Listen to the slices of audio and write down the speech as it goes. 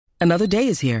Another day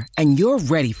is here, and you're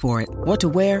ready for it. What to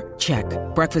wear? Check.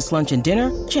 Breakfast, lunch, and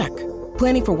dinner? Check.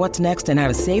 Planning for what's next and how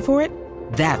to save for it?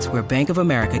 That's where Bank of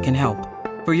America can help.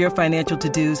 For your financial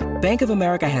to-dos, Bank of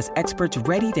America has experts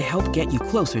ready to help get you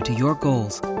closer to your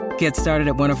goals. Get started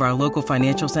at one of our local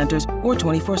financial centers or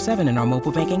 24/7 in our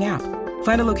mobile banking app.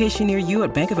 Find a location near you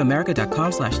at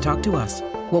bankofamerica.com/talktous.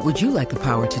 What would you like the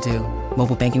power to do?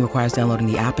 Mobile banking requires downloading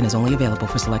the app and is only available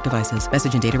for select devices.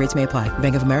 Message and data rates may apply.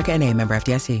 Bank of America N.A., member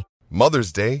FDIC.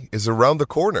 Mother's Day is around the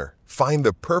corner. Find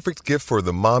the perfect gift for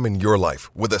the mom in your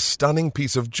life with a stunning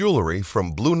piece of jewelry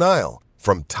from Blue Nile.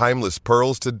 From timeless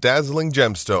pearls to dazzling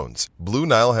gemstones, Blue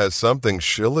Nile has something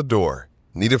she'll adore.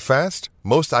 Need it fast?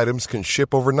 Most items can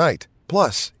ship overnight.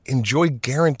 Plus, enjoy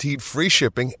guaranteed free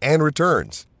shipping and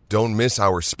returns. Don't miss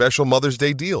our special Mother's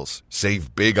Day deals.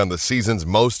 Save big on the season's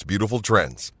most beautiful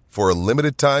trends. For a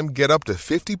limited time, get up to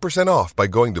 50% off by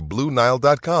going to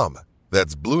BlueNile.com.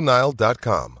 That's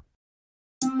BlueNile.com.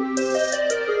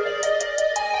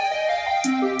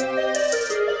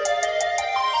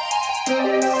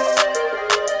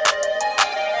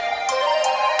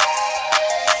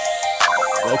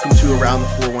 Welcome to Around the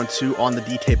 412 on the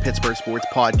DK Pittsburgh Sports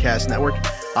Podcast Network.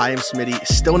 I am Smitty.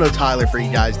 Still no Tyler for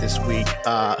you guys this week.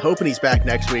 Hoping he's back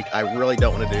next week. I really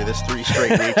don't want to do this 3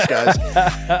 straight weeks, guys.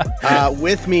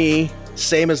 With me,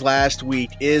 same as last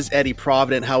week, is Eddie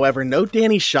Provident. However, no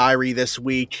Danny Shirey this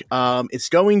week. It's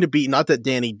going to be, not that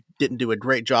Danny didn't do a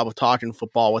great job of talking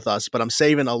football with us, but I'm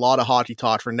saving a lot of hockey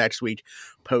talk for next week,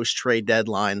 post-trade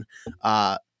deadline.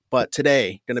 But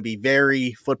today, going to be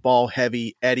very football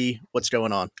heavy. Eddie, what's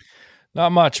going on?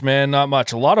 Not much, man. Not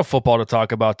much. A lot of football to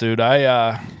talk about, dude.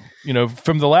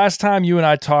 From the last time you and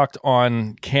I talked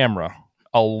on camera,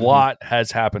 a lot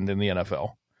has happened in the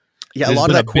NFL. Yeah, a lot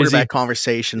of that quarterback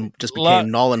conversation just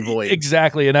became null and void.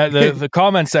 Exactly. And the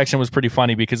comment section was pretty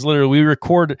funny because literally we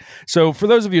record. So for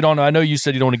those of you who don't know, I know you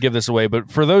said you don't want to give this away,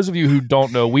 but for those of you who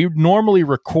don't know, we normally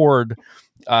record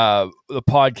the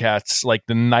podcasts like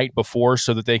the night before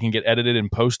so that they can get edited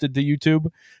and posted to YouTube.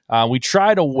 We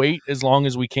try to wait as long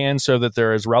as we can so that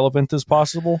they're as relevant as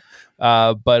possible.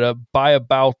 But by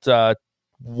about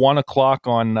 1 o'clock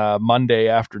on Monday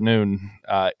afternoon,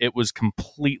 it was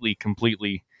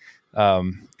completely a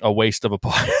waste of a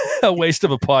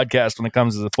podcast when it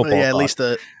comes to the football. Yeah, talk. At least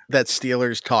that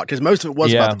Steelers talk, because most of it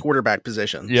was about the quarterback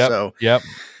position. Yep.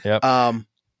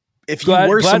 If you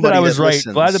were somebody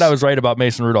glad that I was right about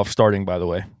Mason Rudolph starting, by the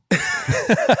way.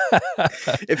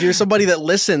 If you're somebody that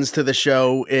listens to the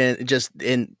show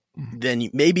then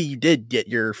maybe you did get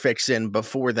your fix in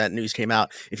before that news came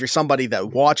out. If you're somebody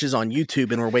that watches on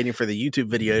YouTube and we're waiting for the YouTube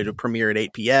video to premiere at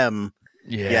 8 p.m.,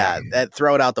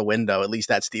 throw it out the window. At least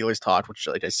that Steelers talk, which,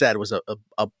 like I said, was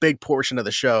a big portion of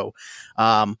the show.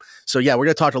 So we're going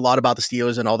to talk a lot about the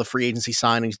Steelers and all the free agency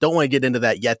signings. Don't want to get into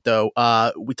that yet, though.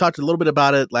 We talked a little bit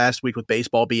about it last week with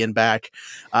baseball being back.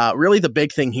 Really, the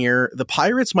big thing here, the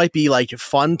Pirates might be like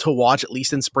fun to watch, at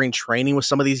least in spring training, with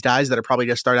some of these guys that are probably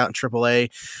going to start out in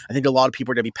AAA. I think a lot of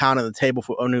people are going to be pounding the table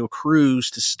for Oneil Cruz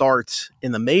to start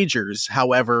in the majors.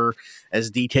 However,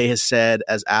 as DK has said,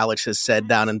 as Alex has said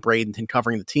down in Bradenton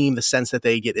covering the team, the sense that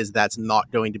they get is that's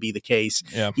not going to be the case.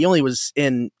 Yeah. He only was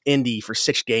in Indy for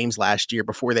 6 games last year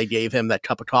before they gave him that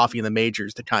cup of coffee in the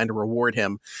majors to kind of reward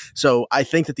him. So I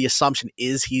think that the assumption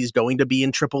is he's going to be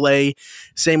in AAA.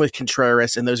 Same with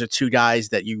Contreras, and those are 2 guys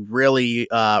that you really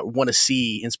want to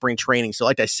see in spring training. So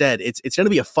like I said, it's going to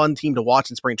be a fun team to watch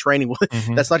in spring training.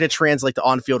 That's not going to translate to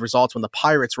on-field results when the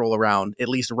Pirates roll around, at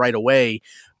least right away.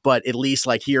 But at least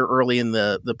like here early in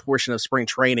the portion of spring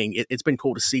training, it's been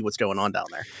cool to see what's going on down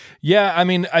there. Yeah, I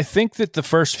mean, I think that the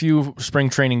first few spring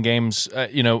training games,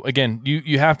 again,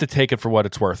 you have to take it for what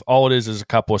it's worth. All it is a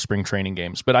couple of spring training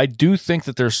games. But I do think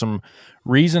that there's some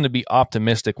reason to be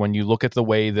optimistic when you look at the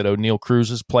way that Oneil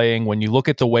Cruz is playing, when you look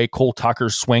at the way Cole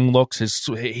Tucker's swing looks.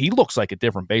 He looks like a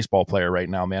different baseball player right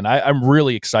now, man. I'm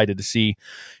really excited to see,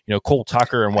 Cole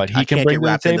Tucker and what he can bring to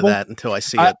the table. Into that until I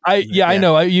see it. I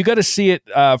know. You got to see it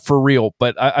for real.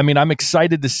 But I'm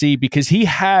excited to see, because he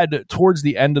had, towards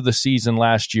the end of the season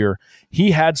last year,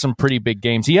 he had some pretty big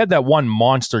games. He had that one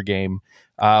monster game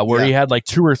where he had like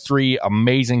 2 or 3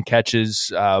 amazing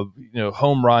catches,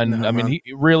 home run. He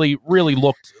really, really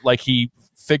looked like he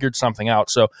figured something out.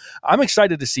 So I'm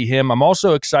excited to see him. I'm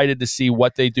also excited to see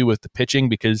what they do with the pitching,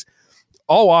 because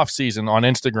all offseason on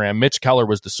Instagram, Mitch Keller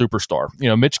was the superstar.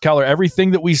 Mitch Keller,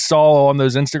 everything that we saw on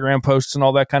those Instagram posts and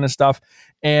all that kind of stuff.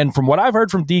 And from what I've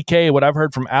heard from DK, what I've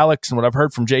heard from Alex, and what I've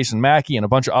heard from Jason Mackey and a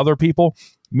bunch of other people,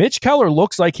 Mitch Keller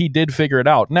looks like he did figure it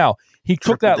out. Now, he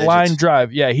took that line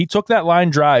drive. Yeah, he took that line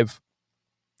drive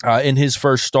in his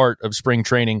first start of spring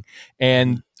training.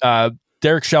 And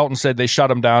Derek Shelton said they shut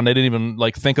him down. They didn't even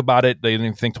think about it. They didn't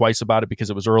even think twice about it because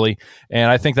it was early.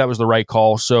 And I think that was the right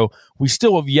call. So we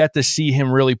still have yet to see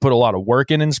him really put a lot of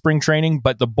work in spring training,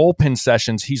 but the bullpen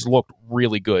sessions, he's looked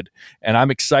really good. And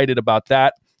I'm excited about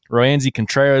that. Roansy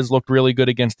Contreras looked really good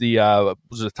against the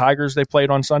was it the Tigers they played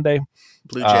on Sunday?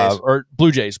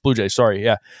 Blue Jays. Sorry,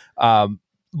 yeah.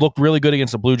 Looked really good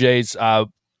against the Blue Jays.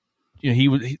 He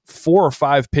was 4 or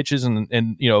 5 pitches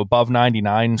and above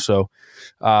 99. So,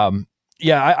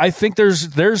 I think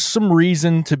there's some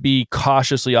reason to be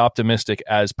cautiously optimistic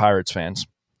as Pirates fans.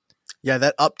 Yeah,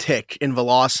 that uptick in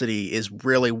velocity is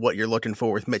really what you're looking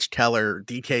for with Mitch Keller.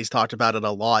 DK's talked about it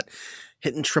a lot.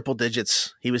 Hitting triple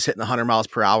digits. He was hitting 100 miles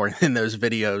per hour in those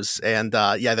videos. And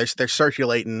they're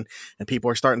circulating, and people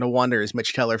are starting to wonder, is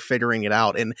Mitch Keller figuring it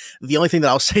out? And the only thing that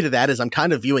I'll say to that is I'm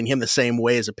kind of viewing him the same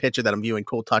way as a pitcher that I'm viewing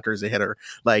Cole Tucker as a hitter.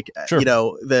 Sure.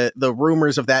 The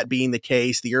rumors of that being the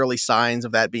case, the early signs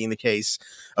of that being the case,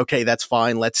 okay, that's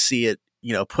fine. Let's see it,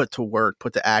 put to work,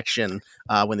 put to action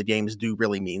when the games do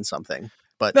really mean something.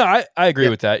 But no, I agree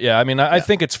with that. Yeah, I mean, I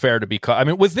think it's fair to be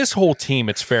with this whole team,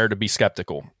 it's fair to be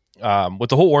skeptical. With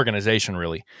the whole organization,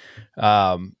 really.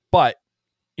 But,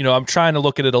 I'm trying to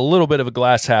look at it a little bit of a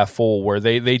glass half full where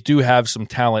they do have some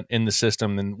talent in the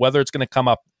system, and whether it's going to come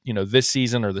up, this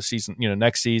season or the season,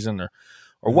 next season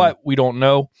or what, we don't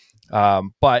know.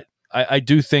 But I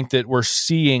do think that we're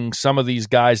seeing some of these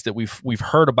guys that we've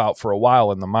heard about for a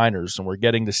while in the minors, and we're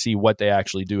getting to see what they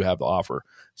actually do have to offer.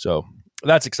 So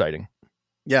that's exciting.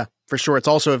 Yeah, for sure. It's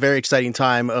also a very exciting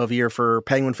time of year for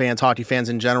Penguin fans, hockey fans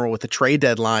in general, with the trade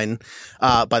deadline.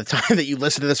 By the time that you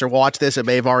listen to this or watch this, it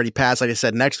may have already passed. Like I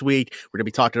said, next week, we're going to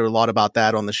be talking a lot about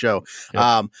that on the show.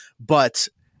 Yep. But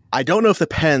I don't know if the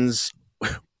Pens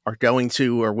are going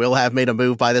to or will have made a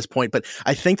move by this point. But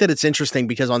I think that it's interesting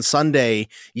because on Sunday,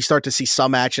 you start to see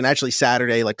some action. Actually,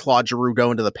 Saturday, like Claude Giroux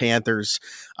going to the Panthers.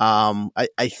 I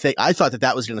thought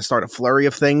that was going to start a flurry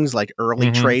of things, like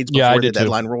early trades before the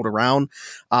deadline rolled around.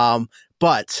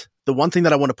 But the one thing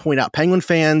that I want to point out, Penguin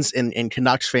fans and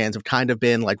Canucks fans have kind of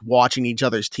been like watching each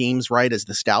other's teams, right? As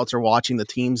the scouts are watching the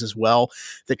teams as well.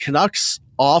 The Canucks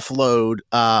offload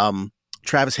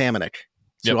Travis Hamonic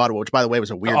to Ottawa, which, by the way, was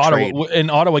a weird trade.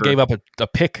 And Ottawa gave up a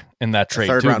pick in that trade,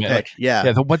 third-round pick.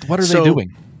 What are they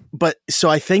doing? But so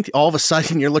I think all of a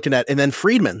sudden you're looking at, and then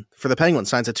Friedman for the Penguins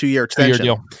signs a 2-year extension.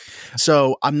 Deal.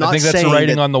 So I'm not saying I think that's the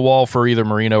writing on the wall for either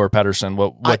Marino or Pettersson.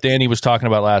 What Danny was talking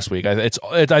about last week. I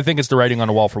think it's the writing on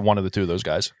the wall for one of the two of those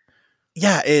guys.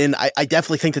 Yeah, and I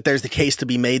definitely think that there's the case to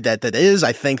be made that is.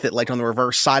 I think that, like, on the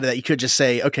reverse side of that, you could just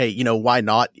say, okay, why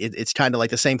not? It's kind of like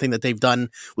the same thing that they've done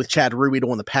with Chad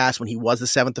Ruhwedel in the past when he was the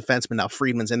 7th defenseman. Now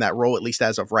Friedman's in that role, at least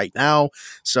as of right now.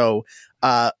 So,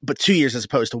 but 2 years as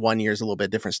opposed to 1 year is a little bit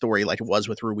different story, like it was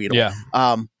with Ruhwedel. Yeah.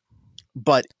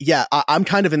 But yeah, I'm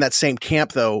kind of in that same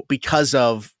camp though, because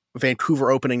of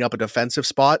Vancouver opening up a defensive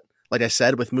spot, like I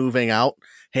said, with moving out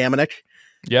Hamonic.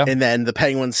 Yeah. And then the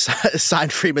Penguins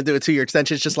signed Friedman to a 2-year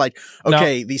extension. It's just like,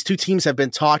 okay, these two teams have been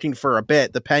talking for a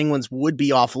bit. The Penguins would be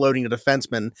offloading a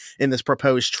defenseman in this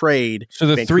proposed trade.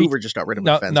 So Vancouver just got rid of a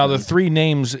defenseman. Now the 3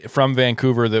 names from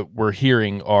Vancouver that we're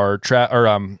hearing are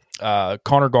Connor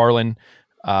Garland,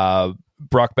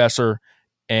 Brock Besser,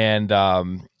 and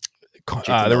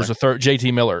there was a third,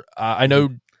 JT Miller. I know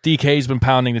DK's been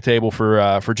pounding the table for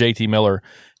JT Miller.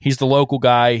 He's the local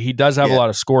guy. He does have a lot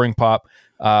of scoring pop.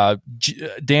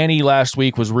 Danny last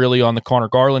week was really on the Connor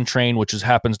Garland train, which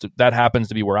happens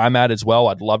to be where I'm at as well.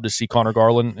 I'd love to see Connor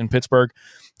Garland in Pittsburgh.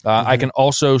 I can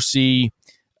also see.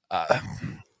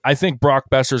 I think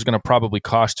Brock Besser is going to probably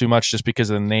cost too much just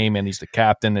because of the name, and he's the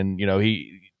captain, and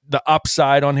the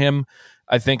upside on him,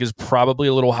 I think, is probably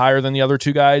a little higher than the other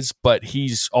two guys, but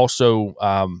he's also,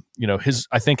 I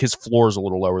think his floor is a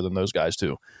little lower than those guys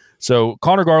too. So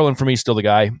Connor Garland for me is still the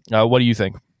guy. What do you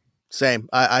think? Same.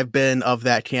 I've been of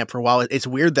that camp for a while. It's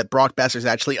weird that Brock Besser is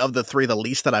actually, of the 3, the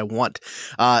least that I want.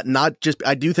 Not just,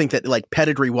 I do think that, like,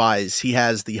 pedigree wise, he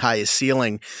has the highest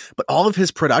ceiling, but all of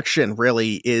his production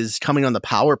really is coming on the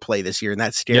power play this year. And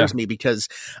that scares me because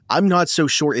I'm not so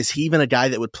sure. Is he even a guy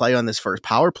that would play on this first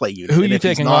power play unit? Who are you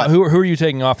taking off? Who are you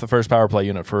taking off the first power play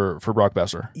unit for Brock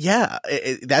Besser? Yeah,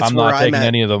 I'm not taking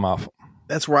any of them off.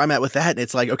 That's where I'm at with that. And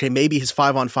it's like, okay, maybe his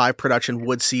 5-on-5 production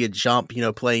would see a jump,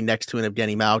 playing next to an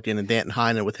Evgeny Malkin and Danton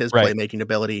Heinen with his playmaking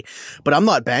ability. But I'm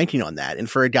not banking on that. And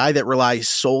for a guy that relies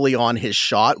solely on his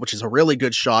shot, which is a really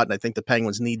good shot, and I think the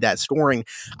Penguins need that scoring,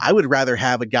 I would rather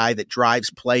have a guy that drives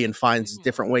play and finds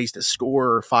different ways to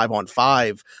score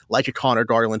 5-on-5, like a Connor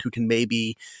Garland, who can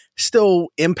maybe still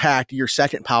impact your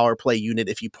second power play unit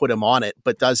if you put him on it,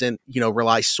 but doesn't,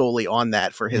 rely solely on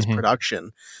that for his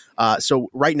production. So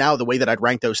right now, the way that I'd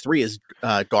rank those three is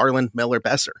Garland, Miller,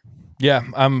 Besser. Yeah,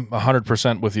 I'm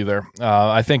 100% with you there.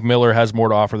 I think Miller has more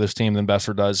to offer this team than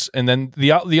Besser does. And then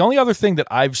the only other thing that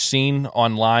I've seen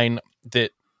online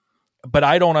but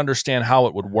I don't understand how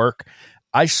it would work.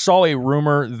 I saw a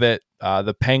rumor that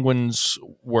the Penguins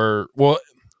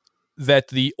that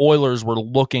the Oilers were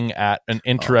looking at and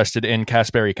interested in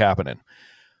Kasperi Kapanen.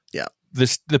 Yeah.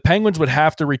 The Penguins would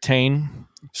have to retain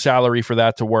salary for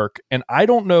that to work. And I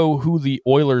don't know who the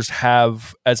Oilers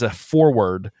have as a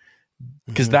forward,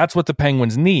 because that's what the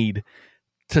Penguins need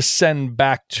to send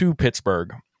back to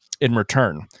Pittsburgh in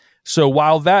return. So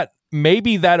while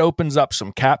maybe that opens up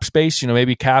some cap space,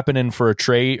 maybe Kapanen for a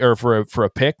trade or for a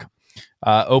pick,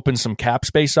 opens some cap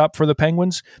space up for the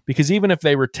Penguins, because even if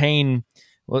they retain,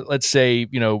 let's say,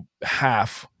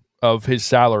 half of his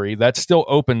salary, that still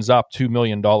opens up $2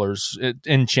 million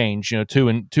in change, two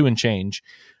and change,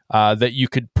 that you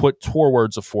could put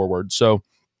towards a forward. So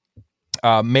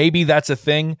maybe that's a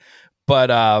thing, but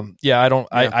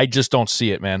I just don't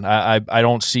see it, man. I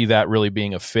don't see that really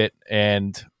being a fit.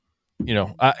 And,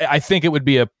 I think it would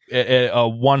be a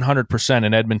 100%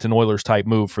 an Edmonton Oilers type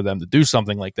move for them to do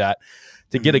something like that,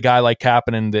 to get a guy like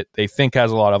Kapanen that they think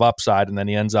has a lot of upside, and then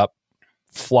he ends up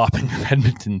flopping in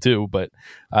Edmonton too. But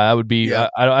that would be,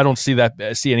 I don't see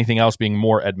anything else being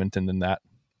more Edmonton than that.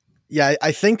 Yeah,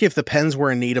 I think if the Pens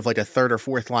were in need of like a third or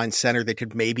fourth line center, they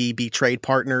could maybe be trade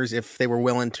partners if they were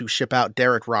willing to ship out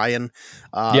Derek Ryan,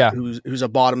 who's a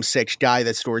bottom six guy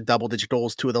that scored double-digit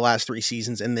goals 2 of the last 3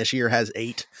 seasons, and this year has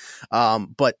 8.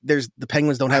 But the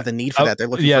Penguins don't have the need for that. They're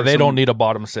looking. They don't need a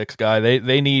bottom six guy.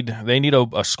 They need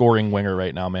a scoring winger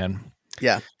right now, man.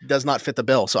 Yeah, does not fit the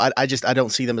bill. So I don't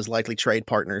see them as likely trade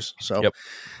partners. So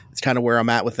it's kind of where I'm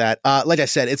at with that. Like I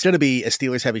said, it's going to be a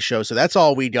Steelers heavy show. So that's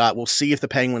all we got. We'll see if the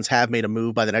Penguins have made a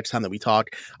move by the next time that we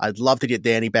talk. I'd love to get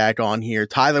Danny back on here.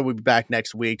 Tyler will be back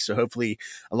next week. So hopefully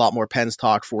a lot more Pens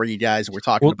talk for you guys. We're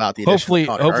talking about the hopefully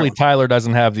Tyler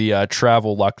doesn't have the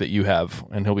travel luck that you have,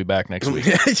 and he'll be back next week.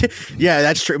 Yeah,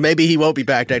 that's true. Maybe he won't be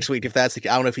back next week. If that's I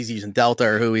don't know if he's using Delta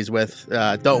or who he's with.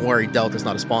 Don't worry. Delta's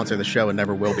not a sponsor of the show and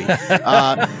never will be.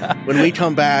 When we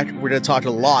come back, we're going to talk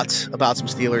a lot about some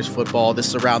Steelers football. This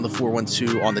is Around the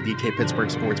 412 on the DK Pittsburgh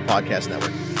Sports Podcast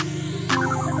Network.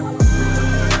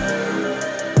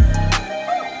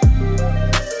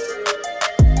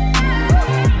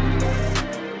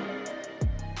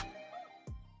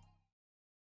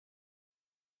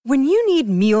 When you need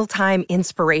mealtime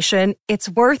inspiration, it's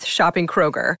worth shopping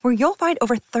Kroger, where you'll find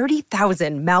over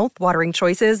 30,000 mouth-watering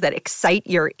choices that excite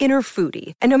your inner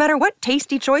foodie. And no matter what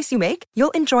tasty choice you make,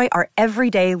 you'll enjoy our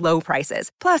everyday low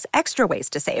prices, plus extra ways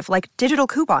to save, like digital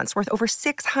coupons worth over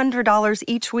 $600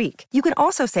 each week. You can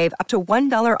also save up to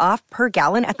 $1 off per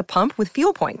gallon at the pump with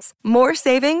fuel points. More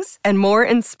savings and more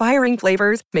inspiring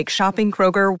flavors make shopping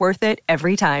Kroger worth it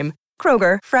every time.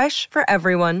 Kroger, fresh for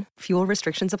everyone. Fuel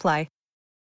restrictions apply.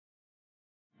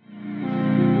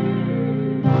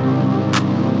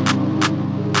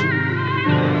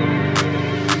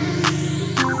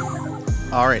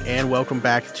 All right, and welcome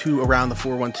back to Around the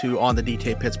 412 on the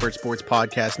DK Pittsburgh Sports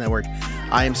Podcast Network.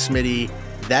 I am Smitty.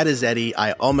 That is Eddie.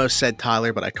 I almost said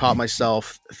Tyler, but I caught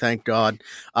myself. Thank God.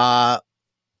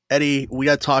 Eddie, we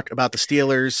got to talk about the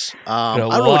Steelers. I don't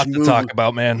know what to talk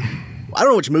about, man. I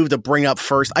don't know which move to bring up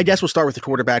first. I guess we'll start with the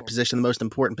quarterback position, the most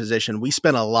important position. We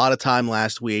spent a lot of time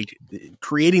last week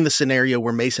creating the scenario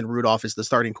where Mason Rudolph is the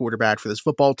starting quarterback for this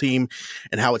football team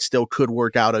and how it still could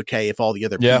work out okay if all the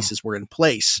other pieces were in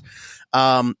place.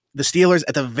 The Steelers,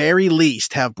 at the very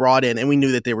least, have brought in, and we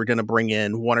knew that they were going to bring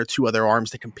in 1 or 2 other arms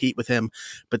to compete with him.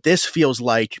 But this feels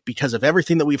like, because of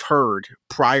everything that we've heard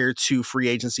prior to free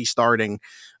agency starting,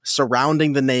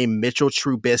 surrounding the name Mitchell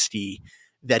Trubisky,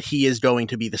 that he is going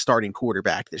to be the starting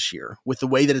quarterback this year. With the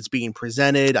way that it's being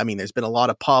presented, I mean, there's been a lot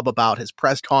of pub about his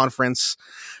press conference.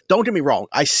 Don't get me wrong.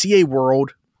 I see a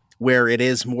world where it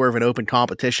is more of an open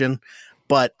competition,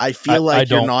 but I feel like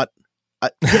you're not.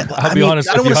 I'll be honest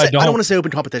with you, I don't want to say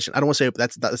open competition. I don't want to say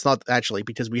that's not actually,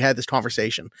 because we had this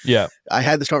conversation. Yeah. I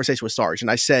had this conversation with Sarge, and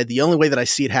I said the only way that I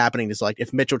see it happening is like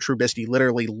if Mitchell Trubisky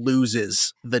literally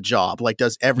loses the job, like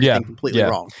does everything completely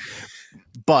wrong.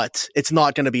 But it's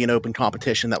not going to be an open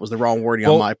competition. That was the wrong wording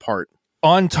on my part.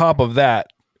 On top of that,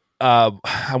 I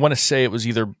want to say it was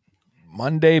either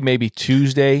Monday, maybe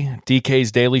Tuesday,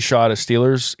 DK's Daily Shot of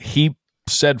Steelers. He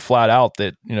said flat out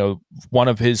that, one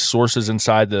of his sources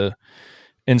inside the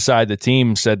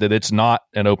team said that it's not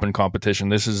an open competition.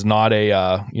 This is not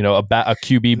a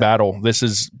QB battle. This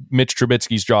is Mitch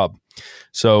Trubisky's job.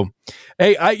 So,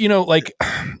 hey,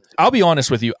 I I'll be honest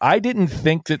with you. I didn't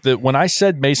think that when I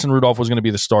said Mason Rudolph was going to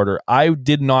be the starter, I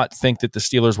did not think that the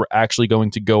Steelers were actually going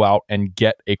to go out and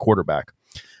get a quarterback.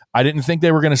 I didn't think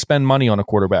they were going to spend money on a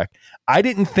quarterback. I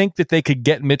didn't think that they could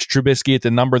get Mitch Trubisky at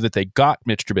the number that they got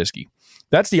Mitch Trubisky.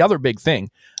 That's the other big thing.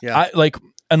 Yeah.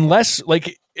 Unless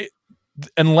the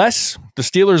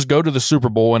Steelers go to the Super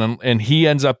Bowl and he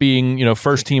ends up being,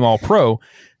 first team All-Pro,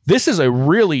 this is a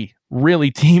really, really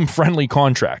team-friendly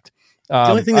contract. The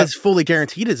only thing that's fully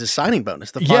guaranteed is a signing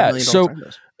bonus. The $5 million signing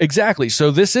bonus. Exactly. So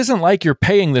this isn't like you're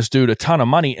paying this dude a ton of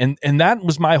money. And that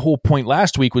was my whole point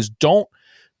last week was don't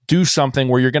do something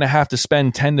where you're going to have to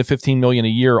spend 10 to 15 million a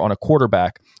year on a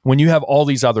quarterback when you have all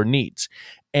these other needs.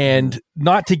 And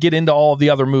not to get into all of the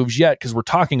other moves yet, because we're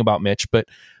talking about Mitch, but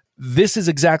this is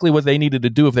exactly what they needed to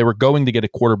do if they were going to get a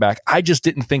quarterback. I just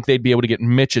didn't think they'd be able to get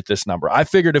Mitch at this number. I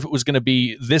figured if it was going to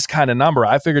be this kind of number,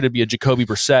 I figured it'd be a Jacoby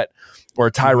Brissett or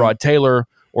a Tyrod Taylor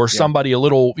or somebody a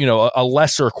little, a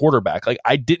lesser quarterback. Like,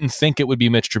 I didn't think it would be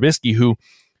Mitch Trubisky, who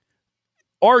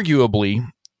arguably,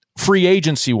 free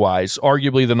agency wise,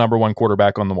 arguably the number one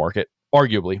quarterback on the market.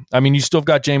 Arguably. I mean, you still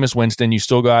got Jameis Winston, you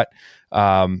still got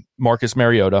Marcus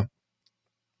Mariota,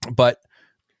 but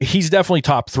he's definitely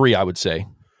top three, I would say,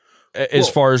 as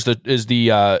far as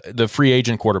the free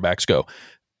agent quarterbacks go.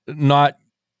 Not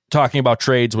talking about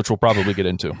trades, which we'll probably get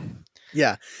into.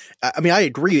 Yeah. I mean, I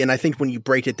agree. And I think when you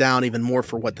break it down even more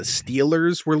for what the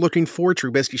Steelers were looking for,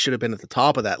 Trubisky should have been at the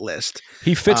top of that list.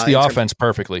 He fits the offense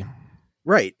perfectly.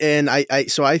 Right. And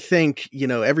so I think,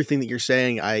 everything that you're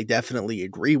saying, I definitely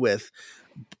agree with.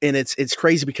 And it's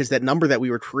crazy because that number that we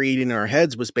were creating in our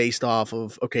heads was based off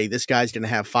of, okay, this guy's going to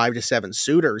have 5 to 7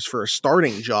 suitors for a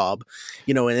starting job,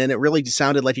 and then it really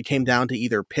sounded like it came down to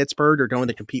either Pittsburgh or going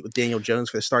to compete with Daniel Jones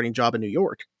for the starting job in New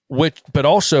York. But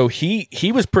also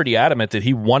he was pretty adamant that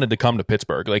he wanted to come to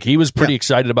Pittsburgh. Like, he was pretty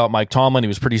excited about Mike Tomlin. He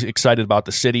was pretty excited about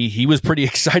the city. He was pretty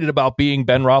excited about being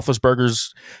Ben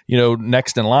Roethlisberger's,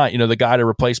 next in line, the guy to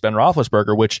replace Ben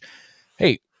Roethlisberger, which,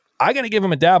 hey, I got to give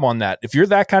him a dab on that. If you're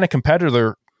that kind of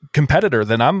competitor,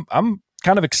 then I'm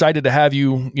kind of excited to have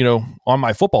you, on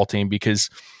my football team, because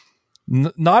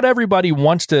not everybody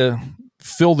wants to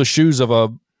fill the shoes of a,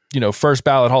 first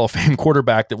ballot Hall of Fame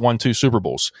quarterback that won 2 Super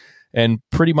Bowls and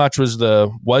pretty much was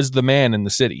the man in the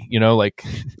city.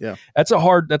 That's a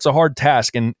hard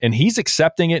task, and he's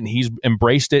accepting it and he's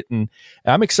embraced it, and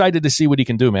I'm excited to see what he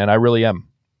can do, man. I really am.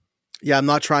 Yeah, I'm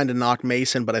not trying to knock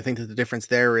Mason, but I think that the difference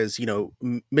there is,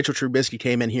 Mitchell Trubisky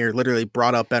came in here, literally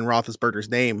brought up Ben Roethlisberger's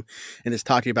name and is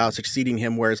talking about succeeding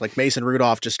him, whereas like Mason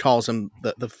Rudolph just calls him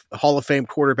the Hall of Fame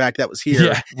quarterback that was here.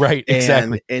 Yeah, right,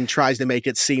 exactly. And tries to make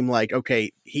it seem like,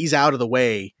 okay, he's out of the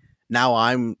way. Now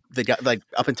I'm the guy, like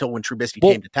up until when Trubisky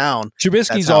came to town.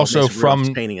 Trubisky's also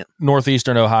from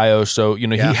northeastern Ohio, so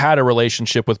he had a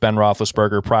relationship with Ben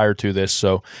Roethlisberger prior to this.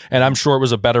 So, and I'm sure it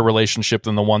was a better relationship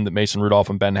than the one that Mason Rudolph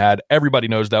and Ben had. Everybody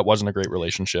knows that wasn't a great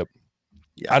relationship.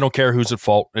 Yeah. I don't care who's at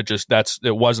fault.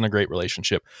 It wasn't a great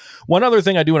relationship. One other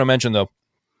thing I do want to mention, though,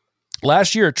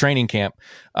 last year at training camp,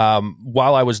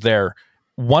 while I was there,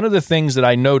 one of the things that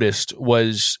I noticed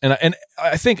was, and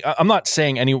I think I'm not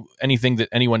saying anything that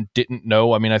anyone didn't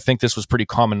know. I mean, I think this was pretty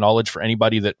common knowledge for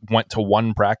anybody that went to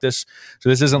one practice. So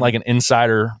this isn't like an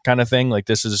insider kind of thing. Like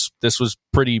this was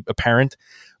pretty apparent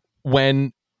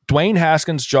when Dwayne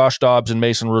Haskins, Josh Dobbs, and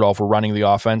Mason Rudolph were running the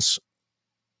offense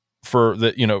for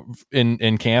the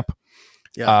in camp.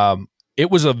 Yeah. It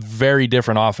was a very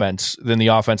different offense than the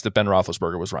offense that Ben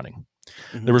Roethlisberger was running.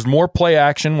 Mm-hmm. There was more play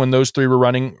action when those three were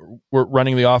running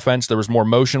the offense. There was more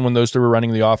motion when those three were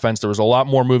running the offense. There was a lot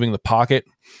more moving the pocket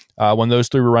when those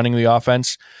three were running the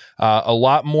offense. A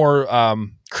lot more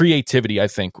creativity, I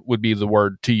think, would be the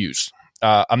word to use.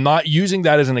 I'm not using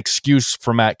that as an excuse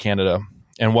for Matt Canada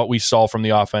and what we saw from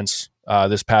the offense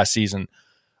this past season.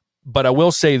 But I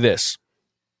will say this.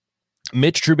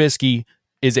 Mitch Trubisky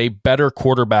is a better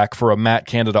quarterback for a Matt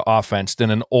Canada offense than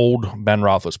an old Ben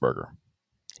Roethlisberger.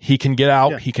 He can get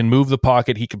out. Yeah. He can move the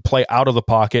pocket. He can play out of the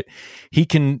pocket. He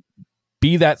can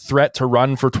be that threat to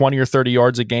run for 20 or 30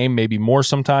 yards a game, maybe more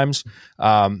sometimes.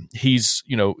 He's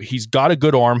got a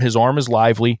good arm. His arm is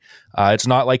lively. It's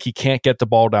not like he can't get the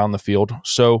ball down the field.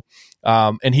 So,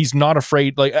 and he's not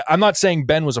afraid. Like, I'm not saying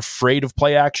Ben was afraid of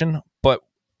play action, but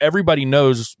everybody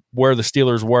knows where the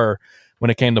Steelers were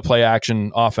when it came to play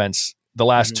action offense the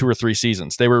last 2 or 3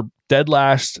 seasons. They were dead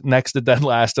last, next to dead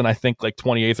last, and I think like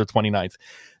 28th or 29th.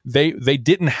 They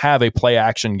didn't have a play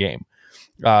action game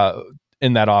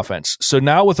in that offense. So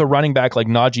now with a running back like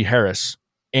Najee Harris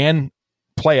and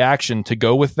play action to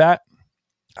go with that,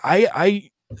 I'm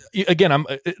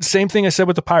same thing I said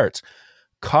with the Pirates.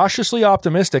 Cautiously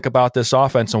optimistic about this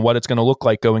offense and what it's going to look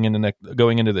like going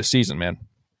into this season, man.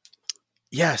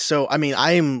 Yeah, so I mean,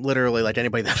 I am literally, like,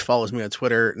 anybody that follows me on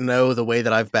Twitter know the way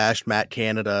that I've bashed Matt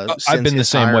Canada. I've been the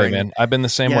same way, man. I've been the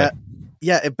same way.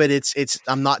 Yeah, but it's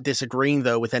I'm not disagreeing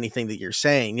though with anything that you're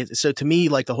saying. So to me,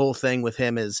 like, the whole thing with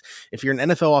him is, if you're an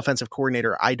NFL offensive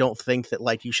coordinator, I don't think that,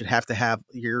 like, you should have to have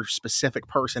your specific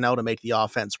personnel to make the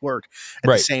offense work. At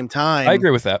the same time, I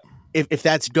agree with that. If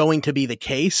that's going to be the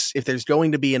case, if there's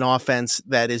going to be an offense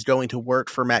that is going to work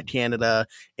for Matt Canada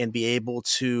and be able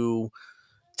to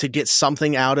get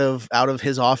something out of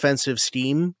his offensive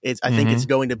scheme, I think it's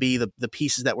going to be the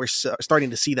pieces that we're starting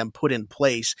to see them put in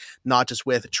place, not just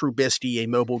with Trubisky, a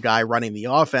mobile guy running the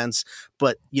offense,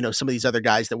 but, you know, some of these other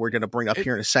guys that we're going to bring up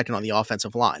here in a second on the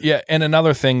offensive line. Yeah, and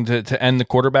another thing to end the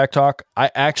quarterback talk,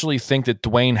 I actually think that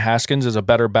Dwayne Haskins is a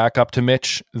better backup to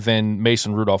Mitch than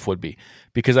Mason Rudolph would be,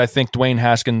 because I think Dwayne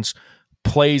Haskins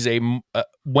plays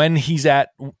when he's at.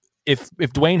 If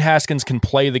Dwayne Haskins can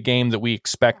play the game that we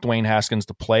expect Dwayne Haskins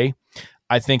to play,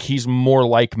 I think he's more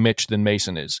like Mitch than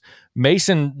Mason is.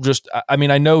 Mason I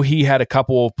know he had a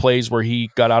couple of plays where he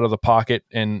got out of the pocket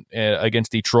and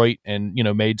against Detroit and, you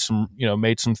know, made some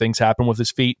things happen with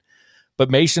his feet. But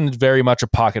Mason is very much a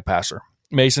pocket passer.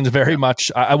 Mason's very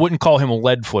much, I wouldn't call him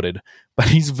lead-footed, but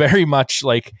he's very much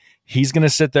like, he's going to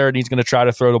sit there and he's going to try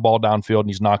to throw the ball downfield and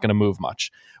he's not going to move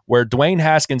much. Where Dwayne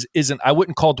Haskins isn't, I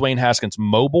wouldn't call Dwayne Haskins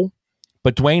mobile,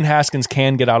 but Dwayne Haskins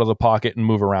can get out of the pocket and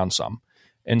move around some.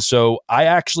 And so I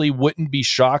actually wouldn't be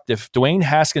shocked if Dwayne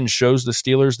Haskins shows the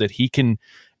Steelers that he can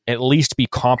at least be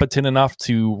competent enough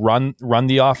to run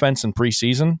the offense in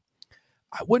preseason.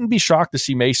 I wouldn't be shocked to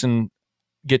see Mason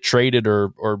get traded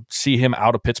or see him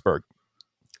out of Pittsburgh.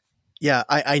 Yeah,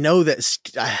 I know that,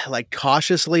 like,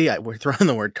 cautiously, we're throwing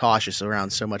the word cautious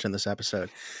around so much in this episode,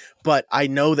 but I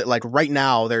know that, like, right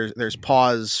now there's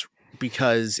pause,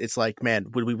 because it's like,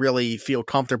 man, would we really feel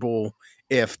comfortable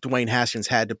if Dwayne Haskins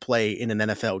had to play in an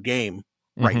NFL game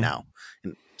right now?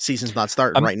 And season's not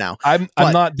starting right now. I'm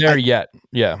not there yet.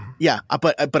 Yeah. Yeah,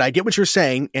 but I get what you're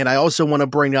saying, and I also want to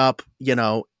bring up, you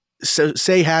know, so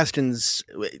say Haskins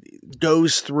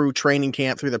goes through training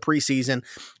camp, through the preseason, and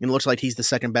it looks like he's the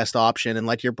second best option. And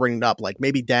like you're bringing up, like,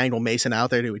 maybe dangle Mason out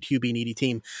there to a QB needy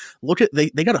team. Look at, they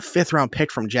got a 5th round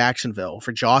pick from Jacksonville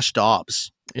for Josh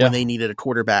Dobbs when they needed a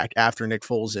quarterback after Nick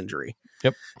Foles' injury.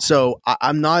 Yep. So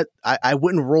I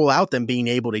wouldn't rule out them being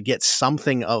able to get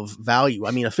something of value.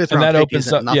 I mean, a 5th round that pick opens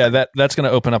isn't up, nothing. yeah, that's going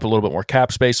to open up a little bit more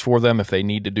cap space for them if they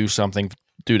need to do something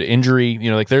due to injury. You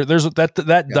know, like there's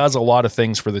that does a lot of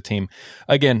things for the team.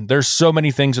 Again, there's so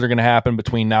many things that are going to happen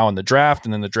between now and the draft,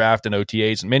 and then the draft and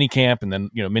OTAs and mini camp, and then,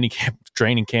 you know, mini camp,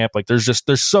 training camp. Like there's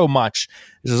so much.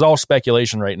 This is all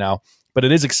speculation right now, but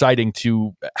it is exciting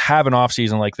to have an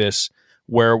offseason like this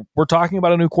where we're talking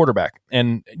about a new quarterback.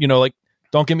 And, you know, like,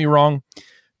 don't get me wrong,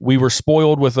 we were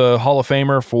spoiled with a Hall of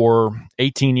Famer for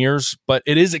 18 years, but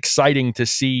it is exciting to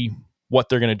see what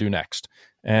they're going to do next.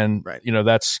 And, you know,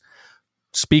 that's,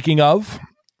 speaking of,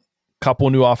 couple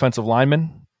new offensive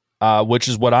linemen, which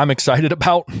is what I'm excited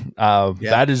about.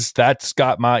 That's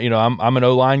got my, you know, I'm an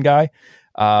O-line guy.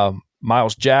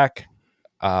 Miles Jack,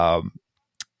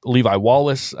 Levi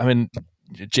Wallace, I mean,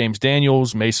 James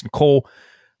Daniels, Mason Cole.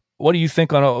 What do you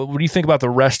think about the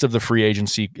rest of the free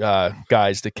agency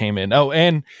guys that came in? Oh,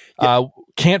 and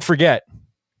can't forget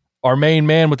our main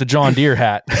man with the John Deere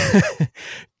hat,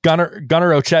 Gunnar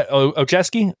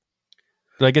Olszewski.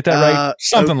 Did I get that right?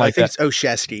 Something like that. I think it's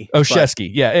Olszewski.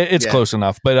 Olszewski. Yeah, it's close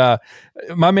enough. But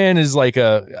my man is like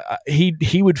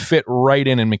he would fit right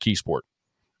in McKeesport.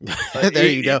 There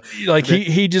you go. Like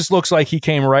he just looks like he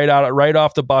came right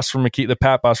off the bus from the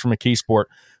Pat bus from McKeesport,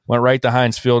 went right to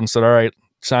Heinz Field and said, "All right,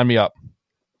 sign me up."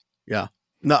 Yeah.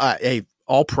 No,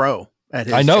 all pro at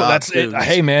his I know, job that's too. it.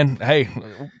 Hey man,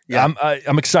 yeah.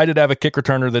 I'm excited to have a kick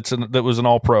returner that was an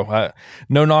all pro.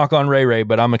 No knock on Ray,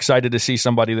 but I'm excited to see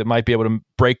somebody that might be able to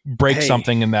break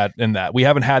something in that. We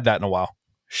haven't had that in a while.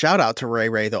 Shout out to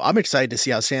Ray though. I'm excited to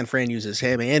see how San Fran uses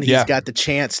him, and he's got the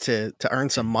chance to earn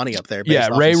some money up there. Yeah,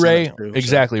 Ray,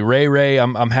 exactly. So. Ray.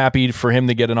 I'm happy for him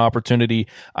to get an opportunity.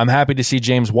 I'm happy to see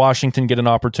James Washington get an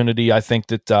opportunity. I think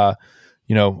that.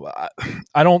 You know,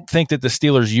 I don't think that the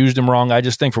Steelers used him wrong. I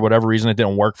just think for whatever reason it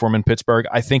didn't work for him in Pittsburgh.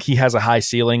 I think he has a high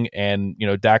ceiling, and, you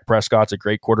know, Dak Prescott's a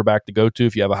great quarterback to go to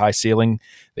if you have a high ceiling.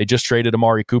 They just traded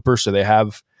Amari Cooper, so they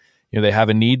have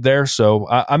a need there. So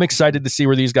I'm excited to see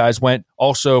where these guys went.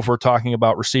 Also, if we're talking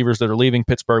about receivers that are leaving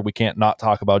Pittsburgh, we can't not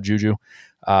talk about Juju.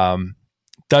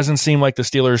 Doesn't seem like the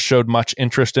Steelers showed much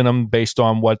interest in him based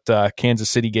on what Kansas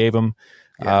City gave him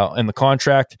in the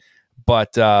contract.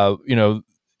 But, you know,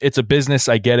 it's a business.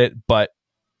 I get it. But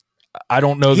I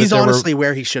don't know. He's honestly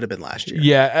where he should have been last year.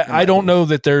 Yeah, I don't know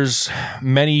that there's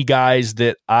many guys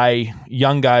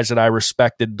young guys that I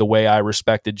respected the way I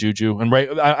respected Juju. And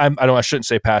I shouldn't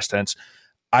say past tense.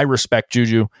 I respect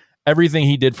Juju. Everything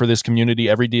he did for this community,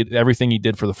 everything he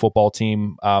did for the football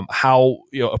team, how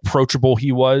approachable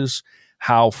he was,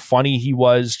 how funny he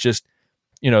was, just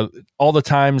all the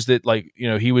times that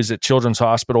he was at Children's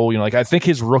Hospital. I think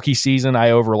his rookie season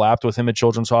I overlapped with him at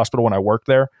Children's Hospital when I worked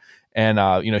there. And,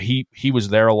 he was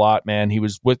there a lot, man. He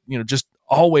was with, just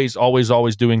always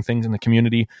doing things in the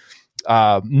community.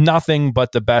 Nothing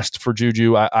but the best for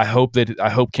Juju. I hope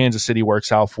Kansas City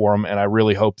works out for him. And I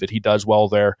really hope that he does well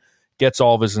there, gets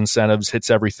all of his incentives, hits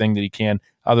everything that he can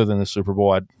other than the Super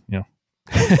Bowl.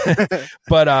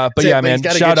 But yeah, man,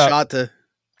 shout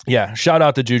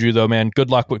out to Juju though, man. Good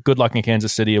luck in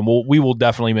Kansas City. And we will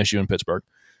definitely miss you in Pittsburgh.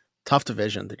 Tough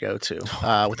division to go to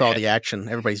with all the action.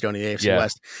 Everybody's going to the AFC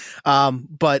West.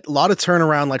 But a lot of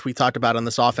turnaround like we talked about on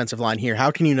this offensive line here.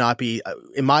 How can you not be,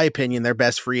 in my opinion, their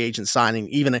best free agent signing?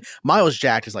 Even Miles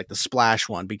Jack is like the splash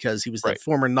one because he was the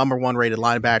former number 1 rated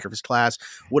linebacker of his class.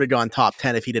 Would have gone top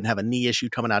 10 if he didn't have a knee issue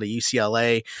coming out of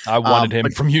UCLA. I wanted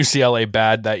him from UCLA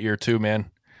bad that year too,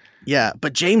 man. Yeah,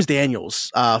 but James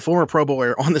Daniels, former Pro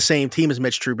Bowler on the same team as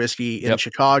Mitch Trubisky in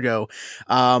Chicago.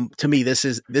 To me, this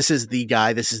is the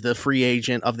guy. This is the free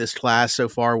agent of this class so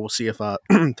far. We'll see if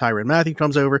Tyrann Mathieu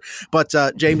comes over. But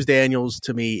James Daniels,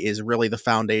 to me, is really the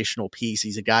foundational piece.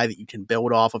 He's a guy that you can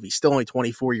build off of. He's still only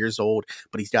 24 years old,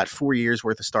 but he's got 4 years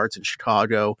worth of starts in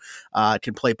Chicago.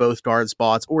 Can play both guard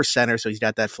spots or center, so he's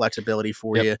got that flexibility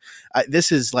for you.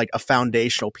 This is like a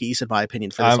foundational piece, in my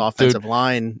opinion, for this offensive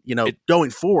line.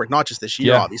 Going forward. Not just this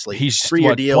year, obviously. He's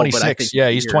 3-year deal, 26. But I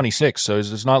think he's 26, so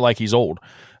it's not like he's old.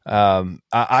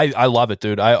 I love it,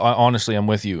 dude. I honestly am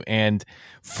with you. And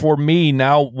for me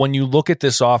now, when you look at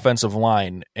this offensive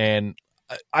line, and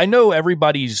I know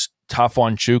everybody's tough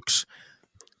on Chooks.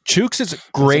 Chooks is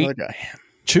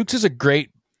a great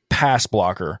pass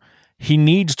blocker. He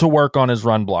needs to work on his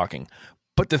run blocking.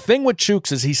 But the thing with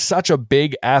Chooks is he's such a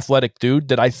big athletic dude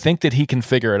that I think that he can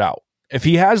figure it out. If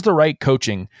he has the right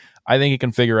coaching, I think he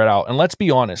can figure it out. And let's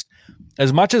be honest,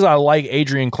 as much as I like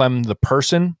Adrian Clem, the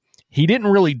person, he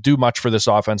didn't really do much for this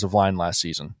offensive line last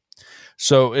season.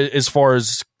 So as far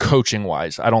as coaching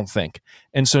wise, I don't think.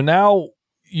 And so now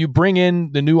you bring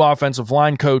in the new offensive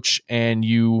line coach and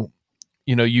you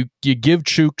give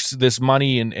Chooks this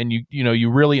money and you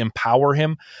really empower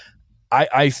him.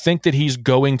 I think that he's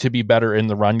going to be better in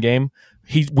the run game.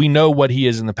 We know what he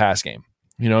is in the pass game.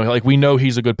 We know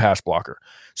he's a good pass blocker.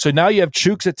 So now you have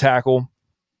Chooks at tackle.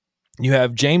 You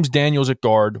have James Daniels at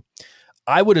guard.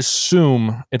 I would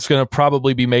assume it's going to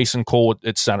probably be Mason Cole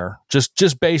at center,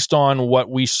 just based on what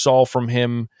we saw from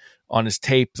him on his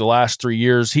tape the last 3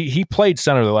 years. He played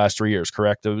center the last 3 years,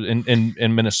 correct? In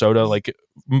Minnesota,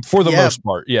 for the most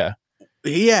part, yeah.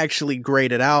 He actually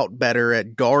graded out better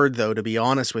at guard, though, to be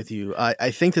honest with you. I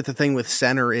think that the thing with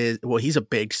center is, he's a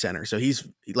big center. So he's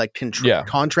like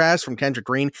contrast from Kendrick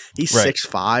Green. He's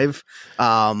 6'5".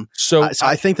 So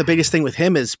I think the biggest thing with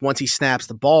him is once he snaps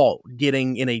the ball,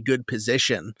 getting in a good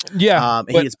position. Yeah.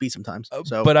 He gets beat sometimes.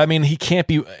 But I mean, he can't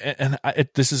be,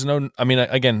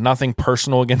 again, nothing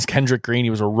personal against Kendrick Green.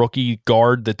 He was a rookie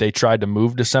guard that they tried to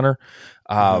move to center.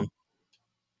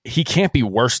 He can't be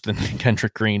worse than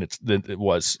Kendrick Green than it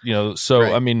was, So,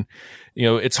 right. I mean,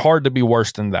 it's hard to be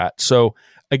worse than that. So,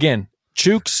 again,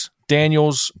 Chooks,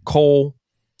 Daniels, Cole.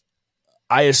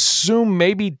 I assume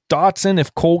maybe Dotson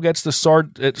if Cole gets the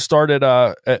start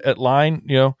at line.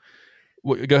 Go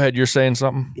ahead. You're saying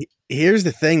something. Here's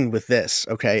the thing with this.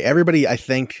 Okay, everybody, I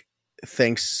think,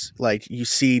 thinks like you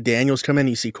see Daniels come in,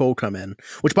 you see Cole come in.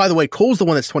 Which, by the way, Cole's the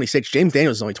one that's 26. James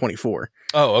Daniels is only 24.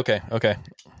 Oh, okay.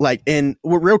 And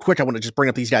real quick, I want to just bring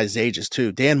up these guys' ages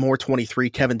too. Dan Moore, 23,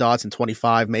 Kevin Dotson,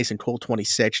 25, Mason Cole,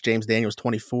 26, James Daniels,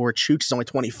 24, Chooks is only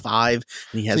 25,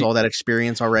 and he has all that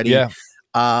experience already. Yeah.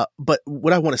 But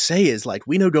what I want to say is,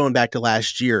 we know going back to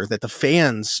last year that the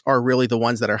fans are really the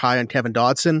ones that are high on Kevin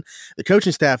Dotson. The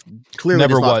coaching staff clearly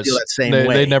does not feel that same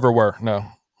way. They never were, no.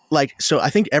 So I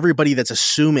think everybody that's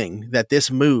assuming that this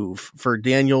move for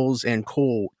Daniels and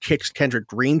Cole kicks Kendrick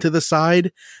Green to the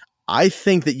side, I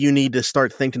think that you need to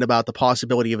start thinking about the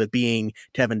possibility of it being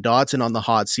Kevin Dotson on the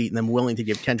hot seat and them willing to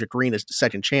give Kendrick Green a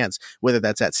second chance, whether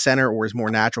that's at center or his more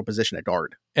natural position at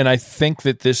guard. And I think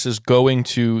that this training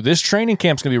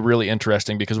camp's going to be really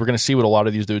interesting because we're going to see what a lot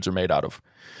of these dudes are made out of.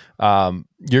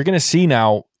 You're going to see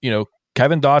now,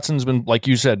 Kevin Dotson's been, like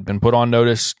you said, been put on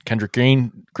notice. Kendrick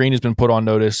Green has been put on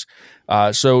notice.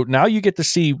 So now you get to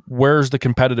see where's the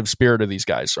competitive spirit of these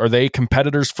guys. Are they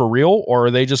competitors for real, or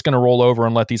are they just going to roll over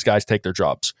and let these guys take their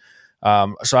jobs?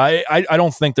 So I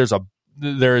don't think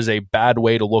there is a bad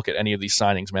way to look at any of these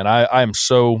signings, man. I am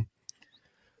so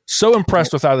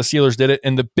impressed with how the Steelers did it.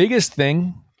 And the biggest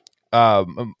thing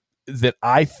that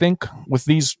I think with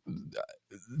these,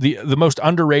 the most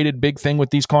underrated big thing with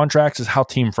these contracts is how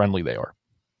team friendly they are.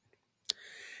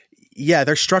 Yeah,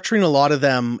 they're structuring a lot of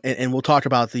them, and we'll talk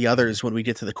about the others when we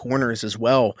get to the corners as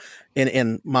well,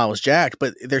 and Miles Jack,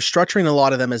 but they're structuring a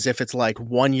lot of them as if it's like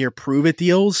 1 year prove it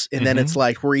deals, and then it's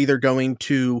like we're either going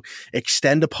to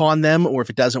extend upon them, or if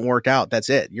it doesn't work out, that's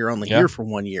it. You're only here for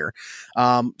 1 year.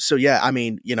 So yeah, I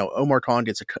mean, Omar Khan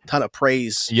gets a ton of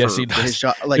praise. Yes, he does. For his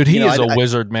job. Like, dude, he is a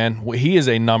wizard, man. He is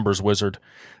a numbers wizard.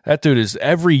 That dude is,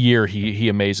 every year he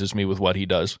amazes me with what he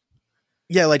does.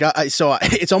 Yeah, like so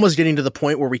it's almost getting to the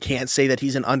point where we can't say that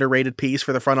he's an underrated piece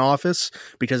for the front office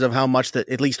because of how much that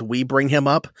at least we bring him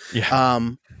up. Yeah.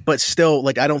 But still,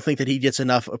 like, I don't think that he gets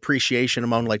enough appreciation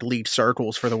among like league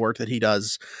circles for the work that he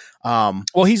does. Well,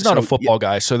 he's not a football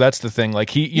guy, so that's the thing.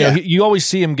 Like you always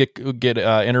see him get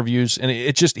interviews, and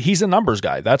it's just, he's a numbers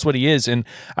guy. That's what he is. And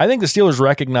I think the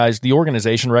Steelers the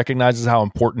organization recognizes how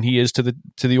important he is to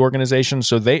the organization.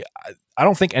 So I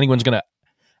don't think anyone's going to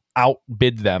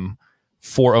outbid them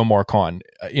for Omar Khan.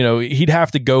 He'd have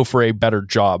to go for a better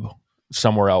job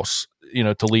somewhere else,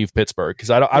 to leave Pittsburgh, because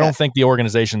I don't think the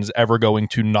organization is ever going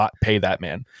to not pay that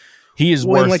man. He is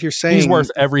worth, like you're saying, he's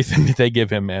worth everything that they give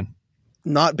him, man.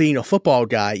 Not being a football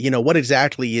guy, what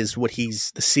exactly is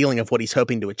the ceiling of what he's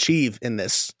hoping to achieve in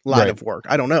this line of work?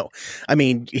 I don't know. I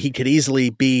mean, he could easily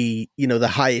be, the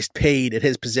highest paid at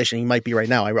his position he might be right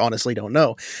now. I honestly don't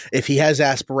know. If he has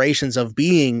aspirations of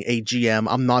being a GM,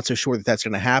 I'm not so sure that that's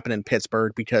going to happen in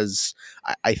Pittsburgh, because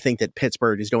I think that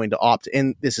Pittsburgh is going to opt,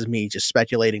 and this is me just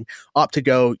speculating, opt to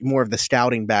go more of the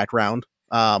scouting background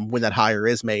when that hire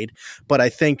is made. But I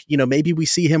think, maybe we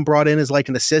see him brought in as like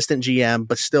an assistant GM,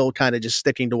 but still kind of just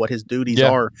sticking to what his duties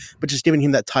are, but just giving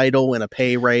him that title and a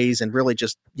pay raise, and really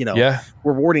just,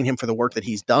 rewarding him for the work that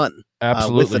he's done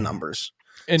with the numbers.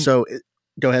 And so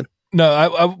go ahead. No,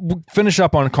 I finish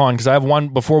up on Khan, because I have one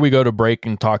before we go to break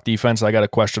and talk defense. I got a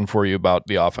question for you about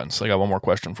the offense. I got one more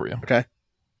question for you. Okay.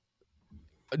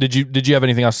 Did you have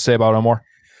anything else to say about Omar?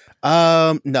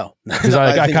 No, because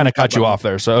I kind of cut you off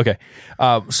there. So, okay.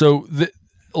 So the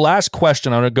last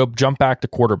question, I'm going to jump back to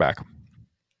quarterback.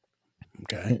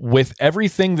 Okay. With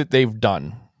everything that they've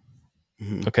done,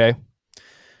 okay,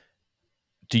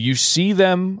 do you see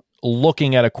them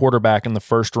looking at a quarterback in the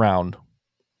first round,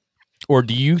 or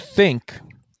do you think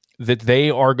that they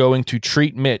are going to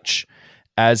treat Mitch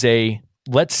as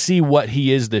let's see what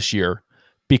he is this year?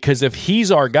 Because if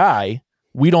he's our guy,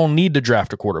 we don't need to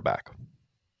draft a quarterback.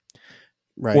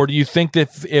 Right. Or do you think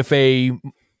that if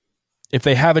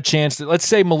they have a chance, let's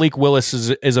say Malik Willis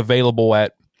is available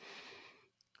at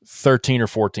 13 or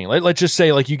 14. Let's just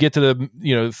say, like, you get to the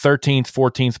 13th,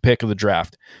 14th pick of the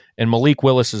draft, and Malik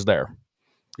Willis is there.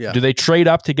 Yeah. Do they trade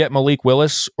up to get Malik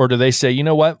Willis, or do they say, you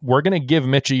know what, we're going to give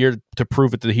Mitch a year to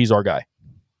prove it that he's our guy?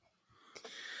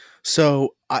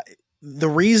 So the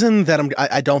reason that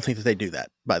I don't think that they do that,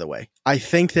 by the way, I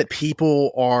think that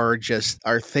people are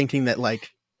thinking that, like,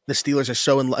 the Steelers are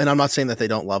so and I'm not saying that they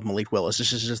don't love Malik Willis.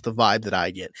 This is just the vibe that I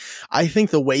get. I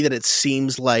think the way that it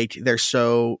seems like they're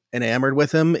so enamored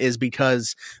with him is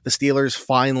because the Steelers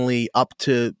finally, up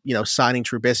to, signing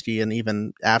Trubisky, and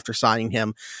even after signing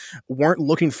him, weren't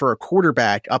looking for a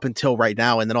quarterback up until right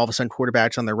now. And then all of a sudden,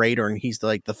 quarterback's on the radar, and he's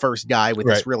like the first guy with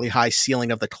this really high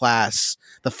ceiling of the class,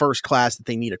 the first class that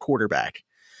they need a quarterback.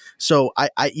 So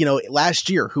I last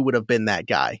year, who would have been that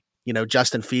guy?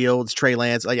 Justin Fields, Trey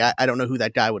Lance, like, I don't know who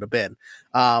that guy would have been.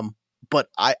 But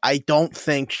I don't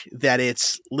think that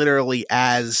it's literally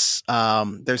there's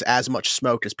as much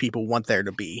smoke as people want there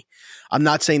to be. I'm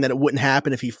not saying that it wouldn't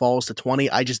happen if he falls to 20.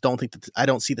 I just don't think I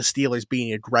don't see the Steelers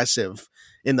being aggressive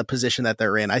in the position that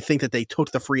they're in. I think that they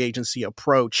took the free agency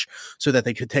approach so that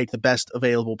they could take the best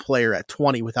available player at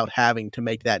 20 without having to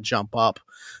make that jump up.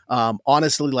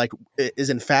 Honestly, like, as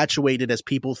infatuated as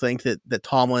people think that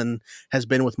Tomlin has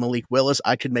been with Malik Willis,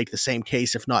 I could make the same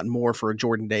case, if not more, for a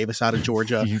Jordan Davis out of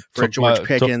Georgia, for a George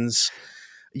Pickens.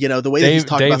 The way that he's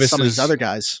talked about some of these other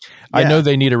guys. Yeah. I know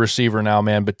they need a receiver now,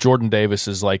 man, but Jordan Davis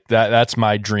is like that. That's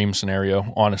my dream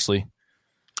scenario, honestly.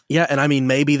 Yeah, and I mean,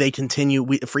 maybe they continue.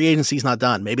 Free agency's not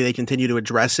done. Maybe they continue to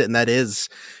address it, and that is,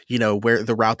 where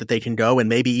the route that they can go, and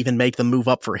maybe even make them move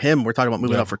up for him. We're talking about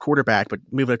moving up for quarterback, but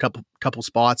moving a couple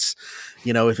spots.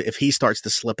 If he starts to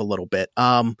slip a little bit.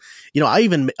 I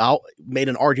made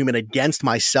an argument against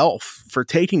myself for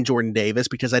taking Jordan Davis,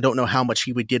 because I don't know how much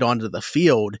he would get onto the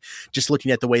field, just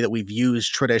looking at the way that we've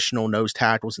used traditional nose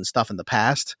tackles and stuff in the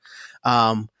past.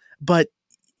 But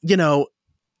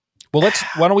Well,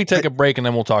 why don't we take a break and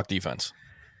then we'll talk defense?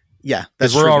 Yeah,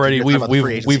 because we're already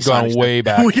we've gone way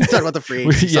back. We can talk about the free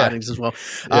agency signings as well.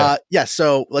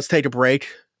 So let's take a break.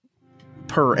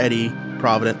 Per Eddie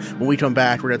Provident. When we come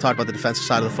back, we're going to talk about the defensive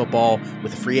side of the football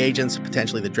with the free agents,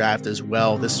 potentially the draft as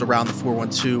well. This is Around the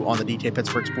 412 on the DK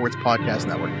Pittsburgh Sports Podcast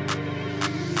Network.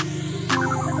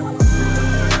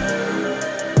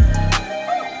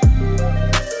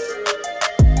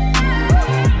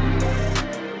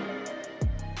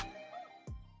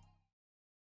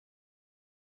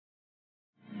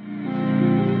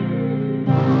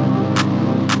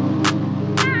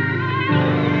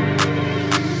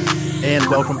 And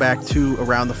welcome back to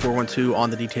Around the 412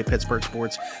 on the DK Pittsburgh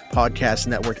Sports Podcast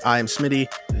Network. I am Smitty.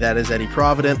 That is Eddie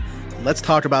Provident. Let's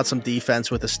talk about some defense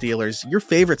with the Steelers. Your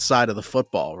favorite side of the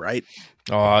football, right?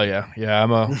 Oh, yeah. Yeah,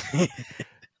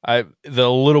 the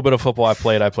little bit of football I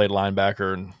played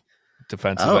linebacker and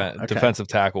defensive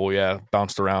tackle. Yeah,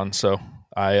 bounced around. So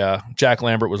Jack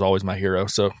Lambert was always my hero.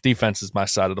 So defense is my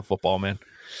side of the football, man.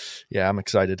 Yeah, I'm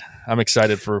excited. I'm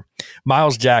excited for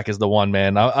Miles Jack is the one,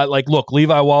 man. Look,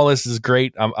 Levi Wallace is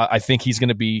great. I think he's going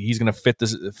to fit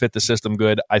the system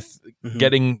good.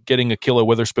 Getting Ahkello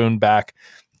Witherspoon back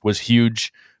was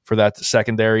huge for that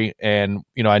secondary, and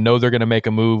I know they're going to make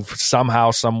a move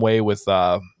somehow, some way with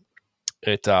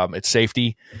it's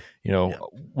safety.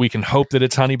 We can hope that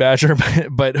it's Honey Badger,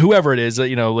 but whoever it is,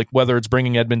 whether it's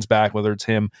bringing Edmonds back, whether it's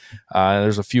him,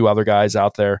 there's a few other guys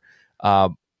out there.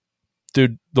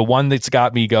 Dude, the one that's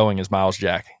got me going is Miles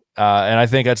Jack. And I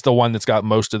think that's the one that's got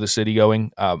most of the city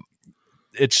going.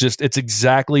 It's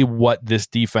exactly what this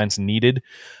defense needed.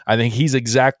 I think he's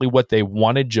exactly what they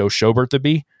wanted Joe Schobert to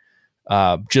be,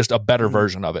 just a better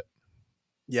version of it.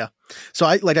 Yeah. So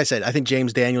like I said, I think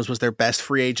James Daniels was their best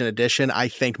free agent addition. I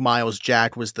think Miles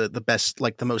Jack was the best,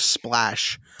 the most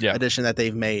splash addition that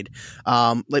they've made.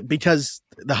 Because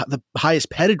the highest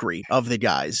pedigree of the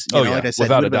guys, like I said,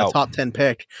 he would have been a top 10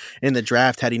 pick in the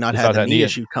draft had he not had the knee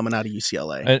issue coming out of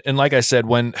UCLA. And like I said,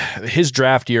 when his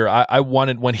draft year, I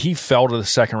wanted, when he fell to the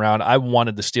second round, I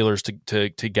wanted the Steelers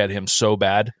to get him so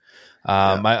bad.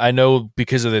 I know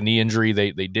because of the knee injury,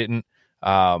 they didn't,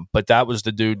 but that was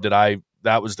the dude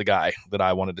that was the guy that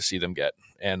I wanted to see them get.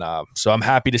 And so I'm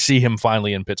happy to see him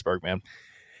finally in Pittsburgh, man.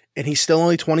 And he's still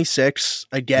only 26.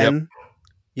 Again,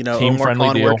 Omar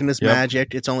Khan working his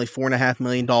magic. It's only $4.5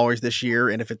 million this year.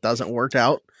 And if it doesn't work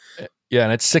out. Yeah,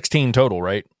 and it's 16 total,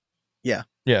 right? Yeah.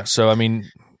 Yeah. So, I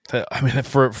mean,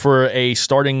 for a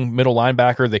starting middle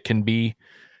linebacker that can be,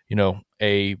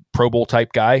 a Pro Bowl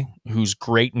type guy who's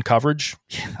great in coverage,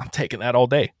 I'm taking that all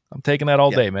day.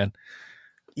 Day, man.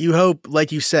 You hope,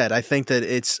 like you said, I think that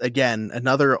it's, again,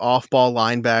 another off-ball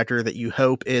linebacker that you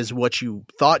hope is what you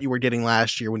thought you were getting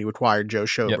last year when you acquired Joe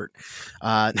Schobert.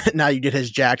 Yep. Now you get his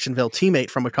Jacksonville teammate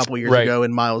from a couple years ago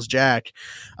in Miles Jack.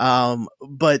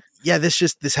 But yeah, this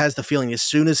has the feeling as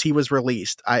soon as he was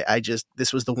released,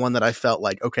 this was the one that I felt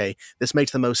like, okay, this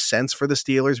makes the most sense for the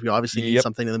Steelers. We obviously need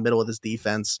something in the middle of this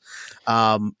defense.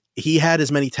 He had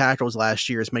as many tackles last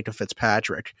year as Minkah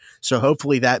Fitzpatrick. So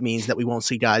hopefully that means that we won't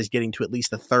see guys getting to at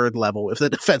least the third level if the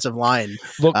defensive line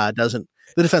doesn't.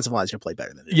 The defensive line is going to play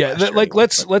better than it. Yeah,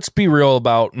 let's be real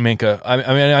about Minkah. I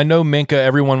mean, I know Minkah.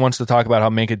 Everyone wants to talk about how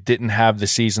Minkah didn't have the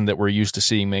season that we're used to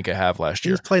seeing Minkah have last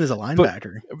year. He's playing as a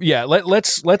linebacker. But, yeah,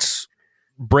 let's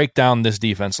break down this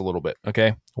defense a little bit.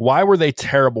 Okay, why were they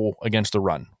terrible against the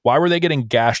run? Why were they getting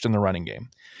gashed in the running game?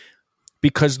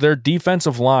 Because their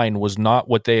defensive line was not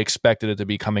what they expected it to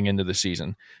be coming into the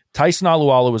season. Tyson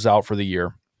Alualu was out for the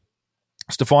year.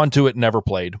 Stephon Tuitt never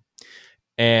played.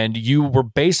 And you were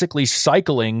basically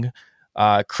cycling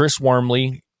Chris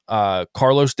Wormley,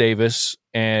 Carlos Davis,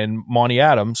 and Monty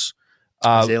Adams.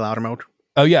 Isaiah Loudermilk.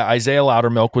 Oh yeah, Isaiah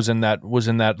Loudermilk was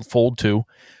in that fold too.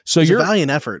 So it's a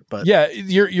valiant effort, but yeah,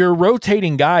 you're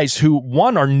rotating guys who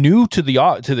are new to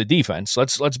the defense.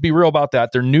 Let's be real about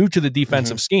that. They're new to the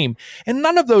defensive scheme, and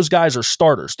none of those guys are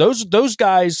starters. Those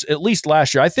guys, at least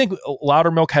last year, I think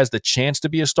Loudermilk has the chance to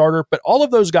be a starter, but all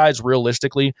of those guys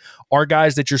realistically are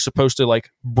guys that you're supposed to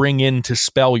bring in to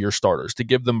spell your starters, to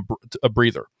give them a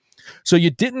breather. So you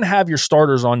didn't have your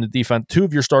starters on the defense, two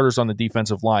of your starters on the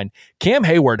defensive line. Cam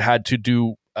Hayward had to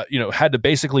do, had to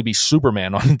basically be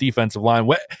Superman on the defensive line.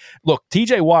 Look,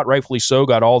 TJ Watt, rightfully so,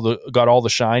 got all the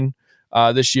shine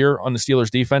this year on the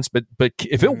Steelers defense. But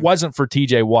if it wasn't for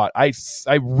TJ Watt, I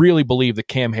really believe that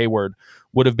Cam Hayward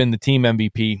would have been the team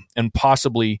MVP and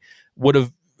possibly would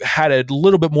have had a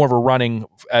little bit more of a running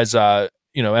as an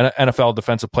NFL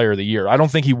Defensive Player of the Year. I don't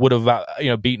think he would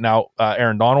have beaten out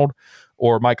Aaron Donald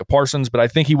or Micah Parsons, but I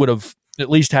think he would have at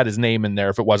least had his name in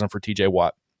there if it wasn't for TJ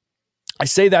Watt. I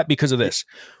say that because of this.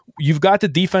 You've got the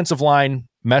defensive line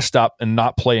messed up and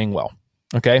not playing well.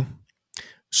 Okay.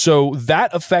 So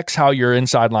that affects how your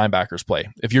inside linebackers play.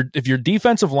 If your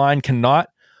defensive line cannot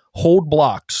hold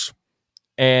blocks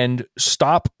and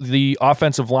stop the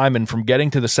offensive lineman from getting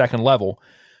to the second level,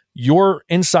 your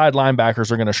inside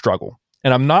linebackers are going to struggle.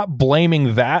 And I'm not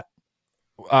blaming that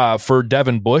for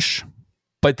Devin Bush,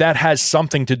 but that has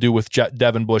something to do with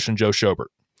Devin Bush and Joe Schobert.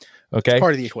 Okay. It's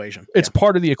part of the equation. It's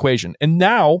part of the equation. And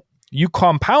now you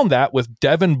compound that with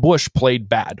Devin Bush played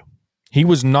bad. He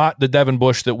was not the Devin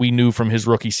Bush that we knew from his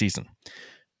rookie season.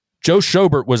 Joe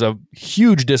Schobert was a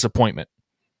huge disappointment.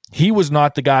 He was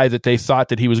not the guy that they thought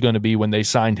that he was going to be when they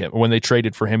signed him or when they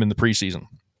traded for him in the preseason.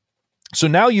 So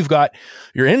now you've got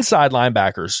your inside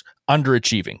linebackers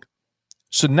underachieving.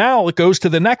 So now it goes to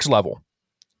the next level.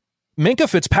 Minkah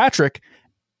Fitzpatrick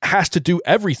has to do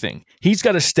everything. He's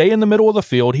got to stay in the middle of the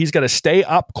field. He's got to stay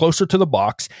up closer to the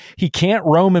box. He can't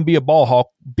roam and be a ball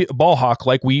hawk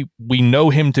like we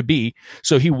know him to be.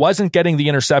 So he wasn't getting the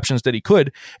interceptions that he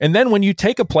could. And then when you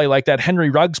take a play like that Henry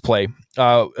Ruggs play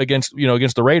against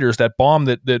the Raiders, that bomb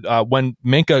that when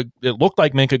Minkah, it looked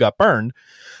like Minkah got burned.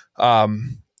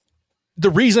 The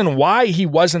reason why he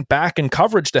wasn't back in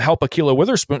coverage to help Ahkello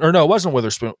Witherspoon, or no, it wasn't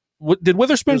Witherspoon. Did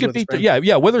Witherspoon get beat there?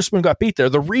 Yeah, Witherspoon got beat there.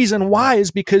 The reason why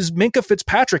is because Minkah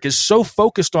Fitzpatrick is so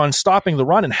focused on stopping the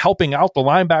run and helping out the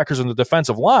linebackers in the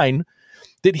defensive line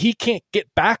that he can't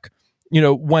get back,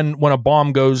 when a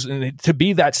bomb goes, and to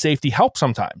be that safety help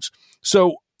sometimes.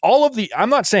 So I'm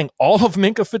not saying all of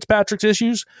Minkah Fitzpatrick's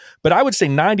issues, but I would say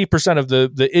 90% of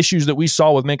the issues that we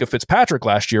saw with Minkah Fitzpatrick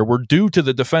last year were due to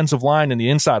the defensive line and the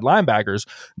inside linebackers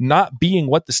not being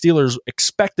what the Steelers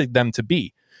expected them to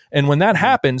be. And when that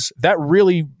happens, that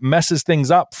really messes things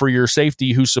up for your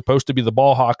safety who's supposed to be the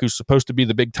ball hawk, who's supposed to be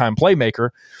the big-time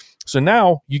playmaker. So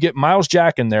now you get Myles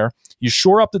Jack in there. You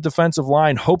shore up the defensive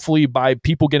line, hopefully by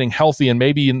people getting healthy, and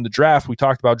maybe in the draft, we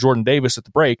talked about Jordan Davis at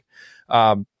the break.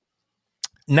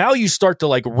 Now you start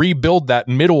to rebuild that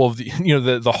middle of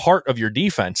the heart of your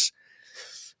defense.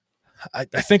 I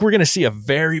think we're going to see a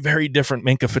very, very different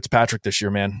Minkah Fitzpatrick this year,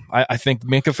 man. I think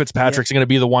Minkah Fitzpatrick's going to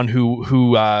be the one who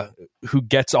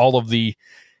gets all of the.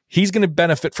 He's going to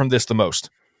benefit from this the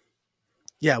most.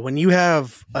 Yeah, when you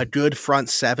have a good front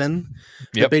seven,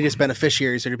 the biggest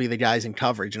beneficiaries are going to be the guys in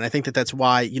coverage. And I think that's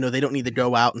why, they don't need to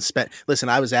go out and spend. Listen,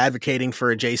 I was advocating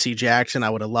for a J.C. Jackson. I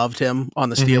would have loved him on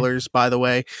the Steelers, by the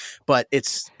way. But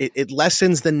it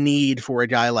lessens the need for a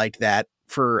guy like that,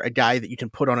 for a guy that you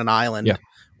can put on an island. Yeah.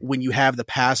 When you have the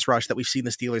pass rush that we've seen the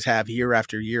Steelers have year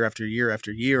after year after year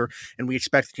after year, and we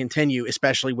expect to continue,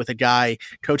 especially with a guy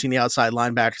coaching the outside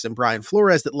linebackers and Brian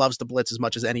Flores that loves to blitz as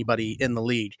much as anybody in the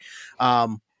league.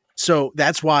 So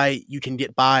that's why you can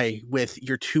get by with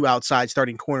your two outside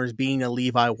starting corners being a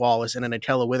Levi Wallace and an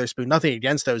Ahkello Witherspoon. Nothing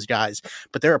against those guys,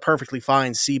 but they're a perfectly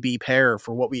fine CB pair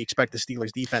for what we expect the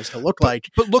Steelers defense to look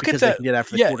like. But look at that. They can get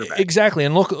after the quarterback. Exactly.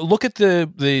 And look at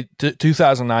the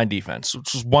 2009 defense,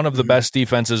 which is one of the best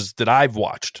defenses that I've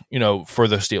watched, for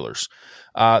the Steelers.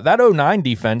 That 09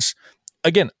 defense,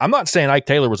 again, I'm not saying Ike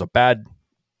Taylor was a bad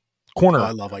corner. Oh,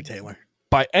 I love Ike Taylor.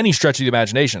 By any stretch of the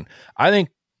imagination. I think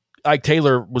Ike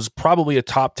Taylor was probably a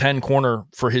top 10 corner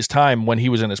for his time when he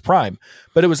was in his prime,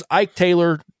 but it was Ike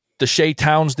Taylor, Deshae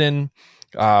Townsend,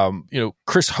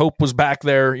 Chris Hope was back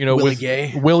there,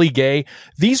 Willie Gay.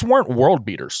 These weren't world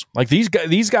beaters.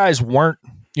 These guys weren't,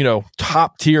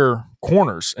 top tier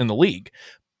corners in the league,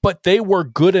 but they were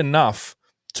good enough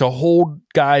to hold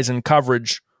guys in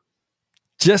coverage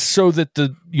just so that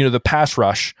the pass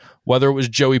rush, whether it was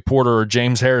Joey Porter or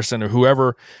James Harrison or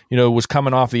whoever, was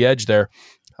coming off the edge there,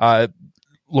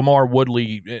 Lamar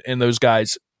Woodley and those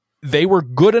guys, they were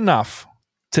good enough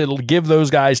to give those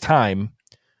guys time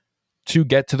to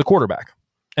get to the quarterback.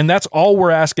 And that's all we're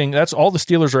asking. That's all the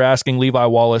Steelers are asking Levi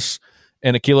Wallace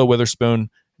and Ahkello Witherspoon,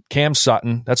 Cam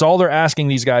Sutton. That's all they're asking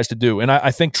these guys to do. And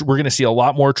I think we're going to see a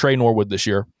lot more Trey Norwood this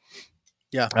year.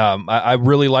 Yeah. I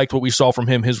really liked what we saw from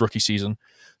him his rookie season.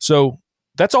 So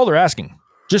that's all they're asking.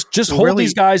 Just hold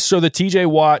these guys so that TJ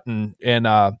Watt and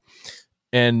Alex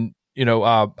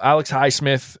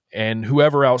Highsmith and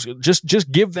whoever else,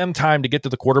 just give them time to get to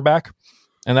the quarterback.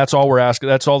 And that's all we're asking.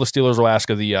 That's all the Steelers will ask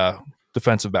of the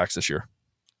defensive backs this year.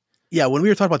 Yeah, when we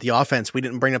were talking about the offense, we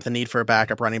didn't bring up the need for a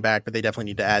backup running back, but they definitely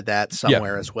need to add that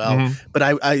somewhere as well. Mm-hmm. But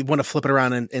I want to flip it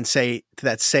around and say to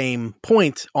that same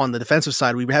point on the defensive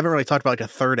side, we haven't really talked about a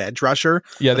third edge rusher.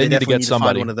 Yeah, they need to get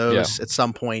somebody. Find one of those at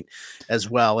some point as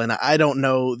well. And I don't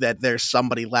know that there's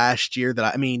somebody last year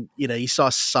that you saw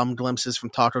some glimpses from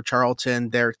Taco Charlton,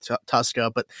 Derek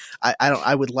Tuska, but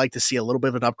I would like to see a little bit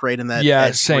of an upgrade in that.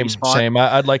 Yeah, same.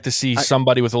 I'd like to see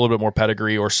somebody with a little bit more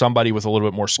pedigree or somebody with a little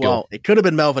bit more skill. Well, it could have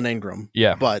been Melvin Ingram.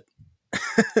 Yeah, but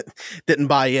didn't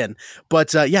buy in.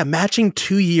 But matching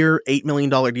 2-year, $8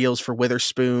 million deals for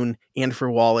Witherspoon and for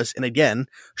Wallace. And again,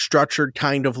 structured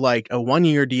kind of like a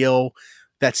 1-year deal.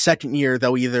 That second year,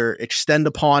 they'll either extend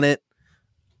upon it,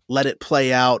 let it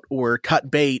play out, or cut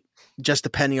bait, just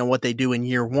depending on what they do in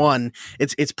year one.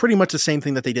 It's pretty much the same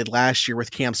thing that they did last year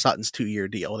with Cam Sutton's 2-year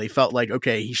deal. They felt like,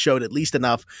 okay, he showed at least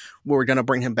enough where we're going to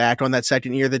bring him back on that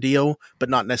second year of the deal, but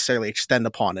not necessarily extend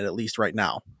upon it, at least right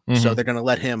now. Mm-hmm. So they're going to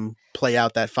let him play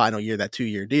out that final year, that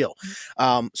 2-year deal.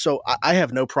 So I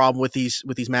have no problem with these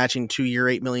matching 2-year,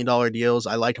 $8 million deals.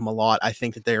 I like them a lot. I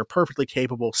think that they are perfectly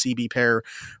capable CB pair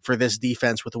for this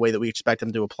defense with the way that we expect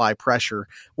them to apply pressure.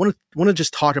 Want to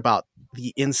just talk about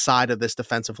the inside of this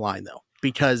defensive line, though,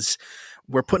 because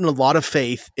we're putting a lot of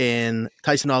faith in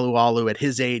Tyson Alualu at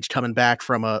his age coming back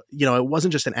from it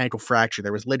wasn't just an ankle fracture.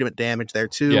 There was ligament damage there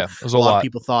too. Yeah, it was a lot of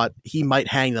people thought he might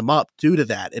hang them up due to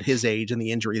that at his age and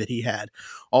the injury that he had.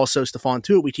 Also, Stephon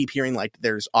Tuitt, we keep hearing like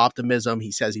there's optimism.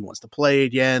 He says he wants to play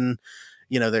again.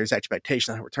 There's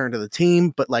expectation of return to the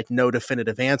team, but like no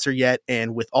definitive answer yet.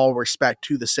 And with all respect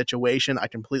to the situation, I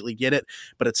completely get it.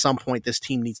 But at some point, this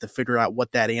team needs to figure out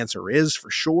what that answer is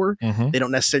for sure. Mm-hmm. They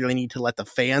don't necessarily need to let the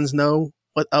fans know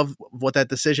what that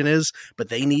decision is, but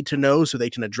they need to know so they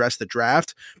can address the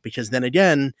draft. Because then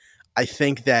again, I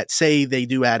think that say they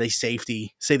do add a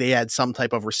safety, say they add some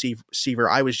type of receiver.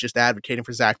 I was just advocating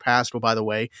for Zach Pascal, by the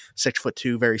way,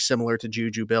 6'2", very similar to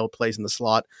Juju Bill, plays in the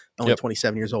slot, only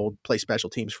 27 years old, plays special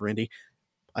teams for Indy.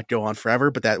 I'd go on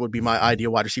forever, but that would be my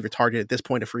ideal wide receiver target at this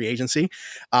point of free agency.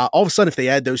 All of a sudden, if they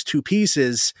add those two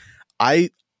pieces, I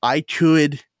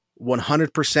could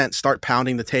 100% start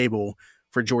pounding the table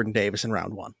for Jordan Davis in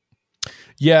round 1.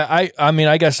 Yeah, I mean,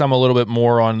 I guess I'm a little bit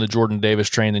more on the Jordan Davis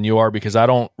train than you are because I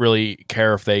don't really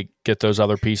care if they get those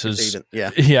other pieces.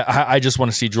 Yeah, I just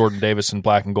want to see Jordan Davis in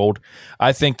black and gold.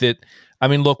 I think that, I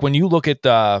mean, look, when you look at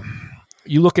the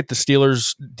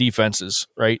Steelers' defenses,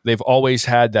 right? They've always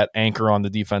had that anchor on the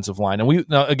defensive line, and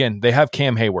again they have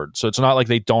Cam Hayward, so it's not like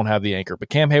they don't have the anchor. But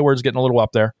Cam Hayward's getting a little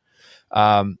up there.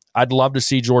 I'd love to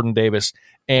see Jordan Davis,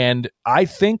 and I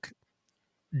think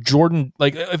Jordan,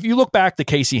 like if you look back to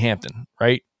Casey Hampton,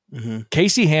 right? Mm-hmm.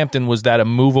 Casey Hampton was that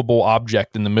immovable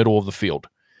object in the middle of the field.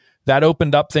 That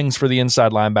opened up things for the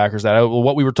inside linebackers. That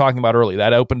what we were talking about earlier.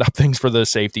 That opened up things for the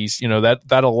safeties.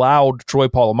 That allowed Troy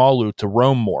Polamalu to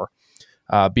roam more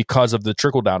because of the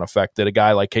trickle down effect that a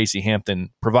guy like Casey Hampton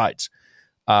provides.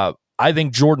 I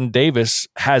think Jordan Davis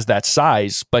has that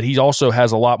size, but he also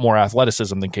has a lot more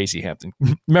athleticism than Casey Hampton.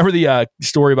 Remember the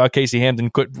story about Casey Hampton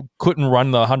couldn't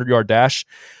run the 100-yard dash?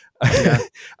 Yeah.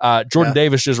 Jordan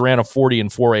Davis just ran a 40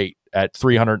 and 4.8 at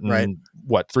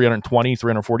 320,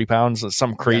 340 pounds,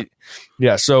 something crazy.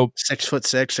 Yeah. So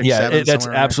 6'6", 6'7". That's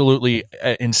absolutely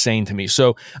insane to me.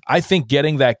 So I think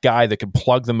getting that guy that can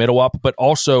plug the middle up, but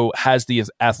also has the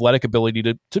athletic ability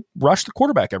to rush the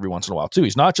quarterback every once in a while too.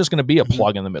 He's not just going to be a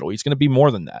plug in the middle. He's going to be more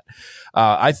than that.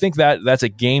 I think that's a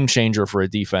game changer for a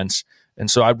defense. And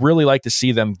so I'd really like to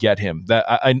see them get him. That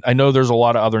I know there's a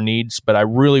lot of other needs, but I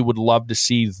really would love to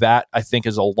see that. I think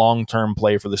is a long-term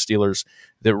play for the Steelers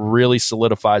that really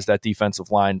solidifies that defensive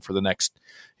line for the next,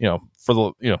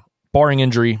 barring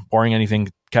injury, barring anything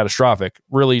catastrophic,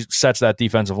 really sets that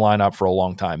defensive line up for a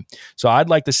long time. So I'd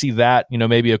like to see that,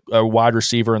 maybe a wide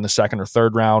receiver in the second or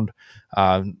third round,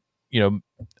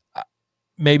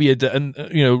 maybe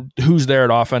who's there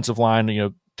at offensive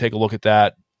line, take a look at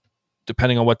that.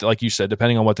 Depending on like you said,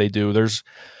 depending on what they do, there's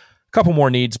a couple more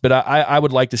needs, but I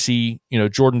would like to see,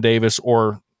 Jordan Davis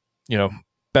or,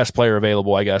 best player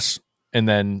available, I guess. And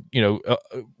then, a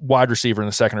wide receiver in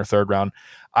the second or third round.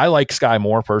 I like Sky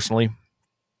Moore personally.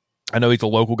 I know he's a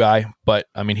local guy, but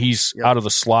I mean, he's out of the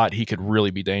slot. He could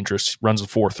really be dangerous. Runs a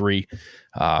 4.3.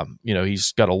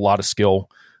 He's got a lot of skill.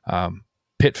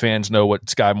 Pitt fans know what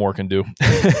Sky Moore can do.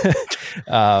 You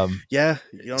don't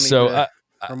need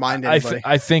remind anybody.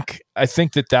 I think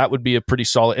that would be a pretty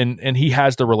solid, and he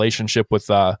has the relationship with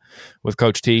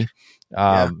Coach T.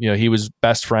 He was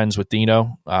best friends with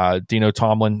Dino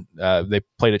Tomlin. They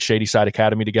played at Shady Side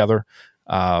Academy together.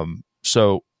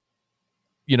 So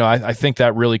I think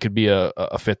that really could be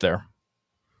a fit there.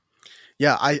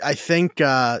 Yeah, I think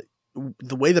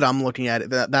the way that I'm looking at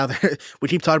it now, we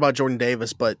keep talking about Jordan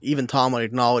Davis, but even Tomlin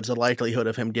acknowledged the likelihood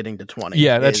of him getting to 20.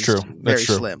 Yeah, that's true. Very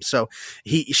slim. So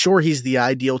he's the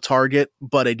ideal target,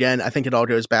 but again, I think it all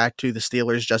goes back to the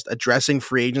Steelers just addressing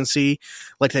free agency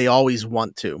like they always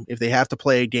want to. If they have to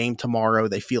play a game tomorrow,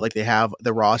 they feel like they have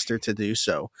the roster to do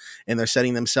so, and they're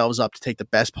setting themselves up to take the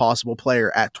best possible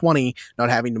player at 20, not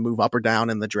having to move up or down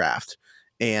in the draft.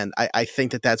 And I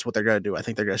think that that's what they're going to do. I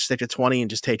think they're going to stick to 20 and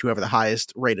just take whoever the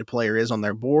highest rated player is on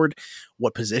their board.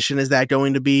 What position is that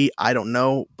going to be? I don't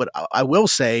know. But I will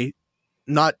say,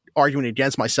 not arguing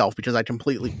against myself, because I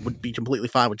would be completely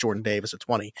fine with Jordan Davis at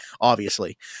 20,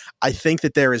 obviously. I think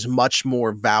that there is much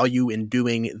more value in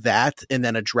doing that and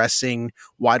then addressing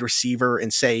wide receiver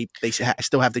and say they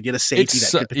still have to get a safety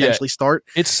that could potentially start.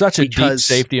 It's such a deep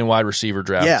safety and wide receiver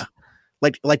draft. Yeah.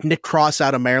 Like Nick Cross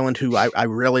out of Maryland, who I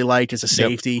really like as a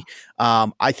safety.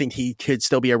 Yep. I think he could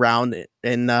still be around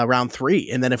in round 3.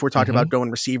 And then if we're talking about going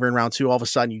receiver in round 2, all of a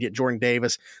sudden you get Jordan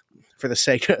Davis. For the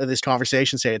sake of this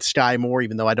conversation, say it's Sky Moore,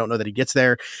 even though I don't know that he gets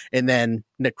there. And then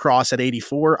Nick Cross at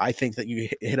 84. I think that you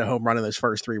hit a home run in those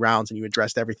first 3 rounds and you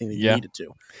addressed everything that you needed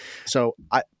to. So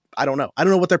I don't know. I don't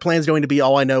know what their plan is going to be.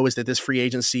 All I know is that this free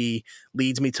agency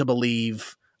leads me to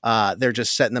believe they're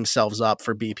just setting themselves up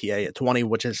for BPA at 20,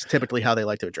 which is typically how they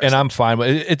like to address and it. I'm fine with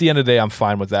it. At the end of the day, I'm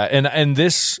fine with that. And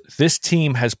this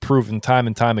team has proven time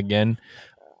and time again,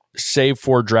 save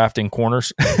for drafting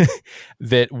corners,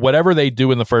 that whatever they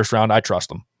do in the first round, I trust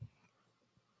them.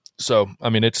 So, I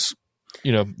mean, it's,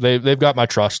 they've got my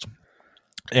trust.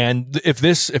 And if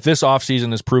this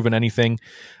offseason has proven anything,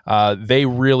 they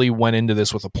really went into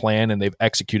this with a plan, and they've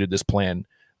executed this plan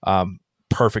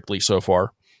perfectly so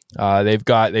far.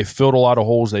 They've filled a lot of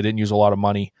holes. They didn't use a lot of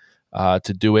money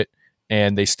to do it,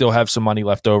 and they still have some money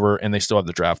left over, and they still have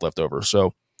the draft left over.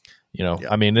 So,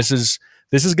 I mean, this is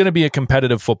going to be a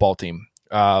competitive football team.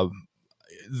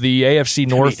 The AFC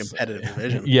North, competitive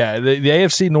division. Yeah, the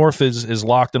AFC North is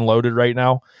locked and loaded right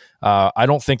now. I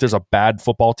don't think there's a bad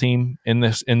football team in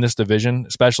this division,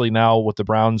 especially now with the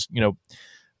Browns.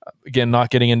 Again,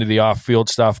 not getting into the off-field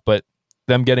stuff, but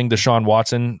them getting Deshaun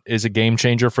Watson is a game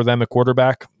changer for them at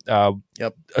quarterback.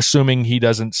 Assuming he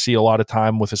doesn't see a lot of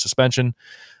time with a suspension.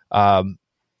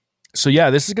 So yeah,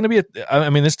 this is going to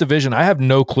be this division, I have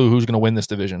no clue who's going to win this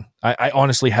division. I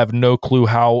honestly have no clue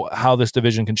how this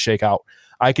division can shake out.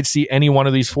 I could see any one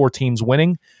of these 4 teams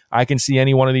winning. I can see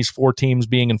any one of these 4 teams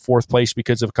being in 4th place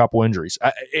because of a couple injuries.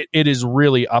 It is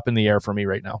really up in the air for me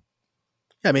right now.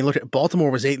 Yeah, I mean, look at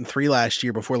Baltimore was 8-3 last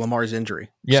year before Lamar's injury.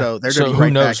 Yeah, so they're going to be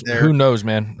right back there. Who knows,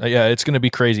 man? Yeah, it's going to be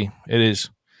crazy. It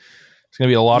is. It's going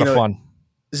to be a lot of fun.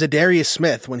 Zadarius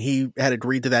Smith, when he had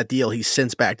agreed to that deal, he's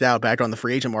since back on the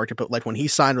free agent market. But like when he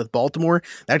signed with Baltimore,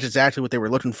 that's exactly what they were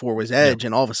looking for, was edge. Yep.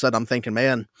 And all of a sudden I'm thinking,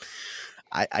 man,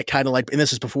 I kind of like, and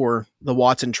this is before the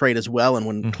Watson trade as well. And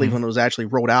when Cleveland was actually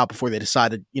rolled out, before they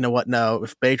decided, you know what? No,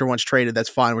 if Baker wants traded, that's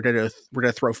fine. We're going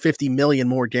to throw $50 million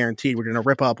more guaranteed. We're going to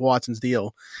rip up Watson's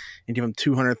deal and give him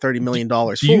 $230 million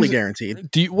fully guaranteed.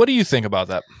 What do you think about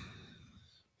that?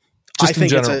 I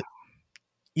think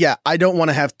I don't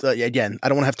want to have I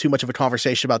don't want to have too much of a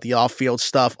conversation about the off-field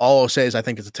stuff. All I'll say is I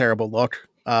think it's a terrible look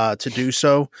to do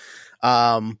so.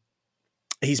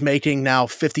 He's making now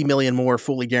 $50 million more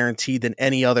fully guaranteed than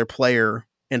any other player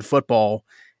in football.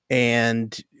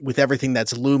 And with everything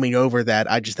that's looming over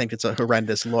that, I just think it's a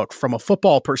horrendous look. From a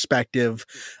football perspective,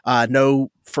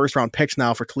 no first-round picks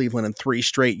now for Cleveland in 3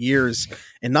 straight years.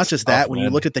 And not just that, when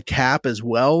you look at the cap as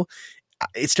well,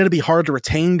 it's going to be hard to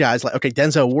retain guys like, okay,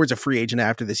 Denzel Ward's a free agent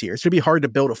after this year. It's going to be hard to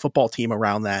build a football team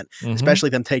around that, especially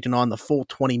them taking on the full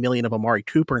 $20 million of Amari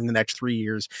Cooper in the next 3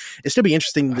 years. It's going to be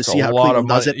interesting to see how Cleveland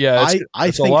does it. Yeah,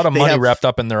 it's a lot of money wrapped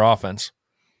up in their offense.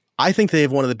 I think they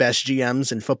have one of the best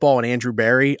GMs in football in Andrew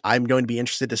Berry. I'm going to be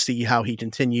interested to see how he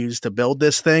continues to build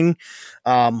this thing.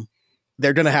 They're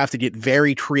going to have to get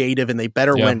very creative, and they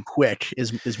better win quick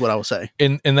is what I will say.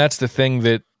 And that's the thing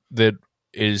that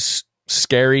is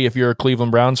scary if you're a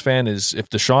Cleveland Browns fan, is if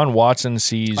Deshaun Watson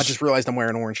sees... I just realized I'm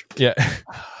wearing orange. Yeah.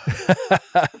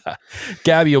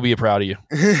 Gabby will be proud of you.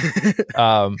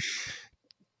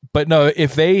 But no,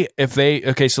 if they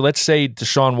okay, so let's say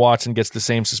Deshaun Watson gets the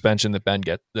same suspension that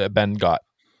Ben got,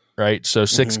 right? So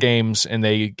 6 games and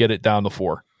they get it down to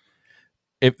 4.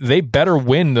 If they better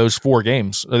win those 4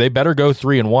 games, or they better go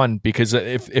 3-1, because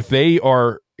if they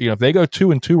are, if they go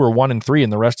 2-2 or 1-3,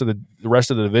 and the rest of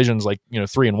the division's like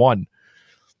 3-1,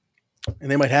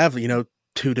 and they might have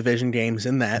 2 division games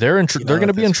in that, they're going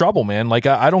to be in trouble, man. Like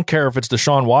I don't care if it's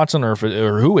Deshaun Watson or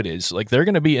who it is. Like they're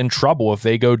going to be in trouble if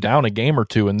they go down a game or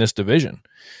 2 in this division.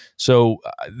 So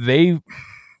they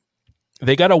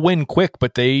got to win quick,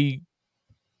 but they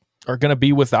are going to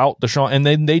be without Deshaun, and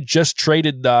then they just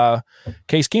traded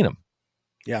Case Keenum.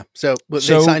 Yeah, so they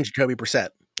signed Jacoby Brissett.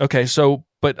 Okay, so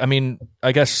but I mean,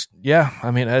 I guess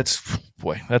that's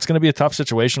going to be a tough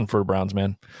situation for Browns,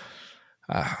 man.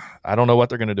 I don't know what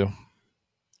they're going to do.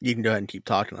 You can go ahead and keep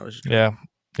talking. Yeah.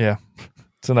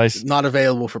 It's a nice. Not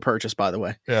available for purchase, by the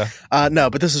way. Yeah. No,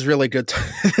 but this is really good.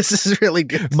 This is really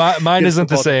good. Mine good isn't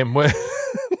the same.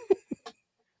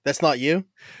 That's not you?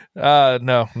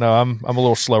 No, I'm a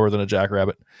little slower than a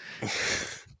jackrabbit.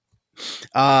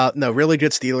 No, really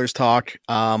good Steelers talk.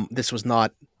 This was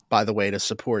not, by the way, to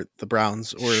support the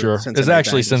Browns or Cincinnati It's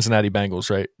actually Bengals. Cincinnati Bengals,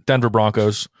 right? Denver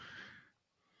Broncos.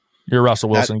 You're a Russell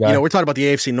Wilson guy. We're talking about the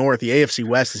AFC North. The AFC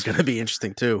West is going to be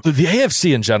interesting too. The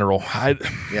AFC in general.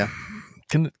 Yeah.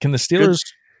 Can the Steelers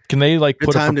can they like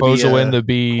put a proposal in to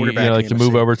be like to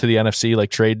move over to the NFC,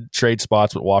 like trade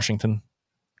spots with Washington?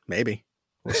 Maybe.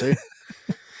 We'll see.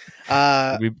 It's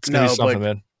gonna be something,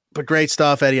 man. But great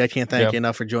stuff, Eddie. I can't thank you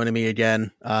enough for joining me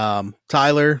again.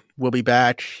 Tyler will be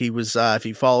back. He was, if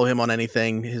you follow him on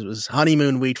anything, it was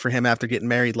honeymoon week for him after getting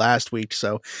married last week.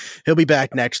 So he'll be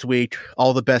back next week.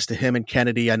 All the best to him and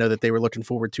Kennedy. I know that they were looking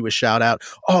forward to a shout out.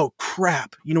 Oh,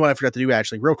 crap. You know what I forgot to do,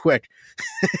 actually, real quick.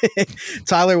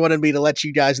 Tyler wanted me to let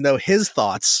you guys know his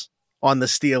thoughts on the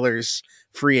Steelers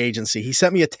free agency. He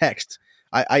sent me a text.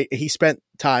 He spent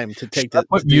time to take the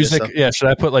music. Should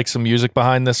I put like some music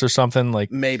behind this or something? Like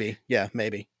maybe.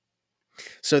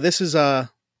 So this is going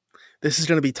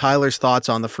to be Tyler's thoughts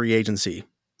on the free agency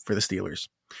for the Steelers.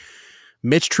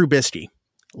 Mitch Trubisky,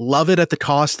 love it at the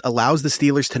cost, allows the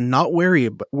Steelers to not worry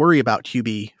about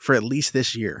QB for at least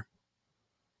this year.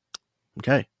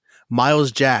 Okay.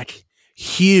 Miles Jack,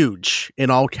 huge in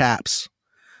all caps,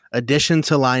 addition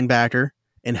to linebacker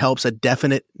and helps a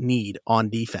definite need on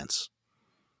defense.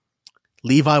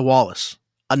 Levi Wallace,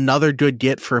 another good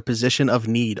get for a position of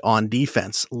need on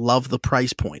defense. Love the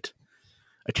price point.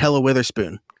 Akella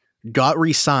Witherspoon, got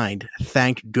re-signed.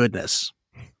 Thank goodness.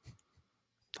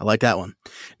 I like that one.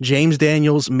 James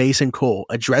Daniels, Mason Cole,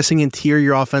 addressing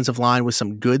interior offensive line with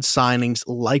some good signings,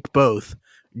 like both.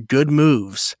 Good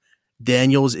moves.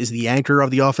 Daniels is the anchor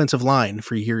of the offensive line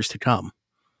for years to come.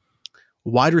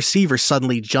 Wide receiver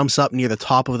suddenly jumps up near the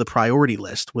top of the priority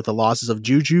list with the losses of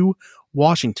Juju,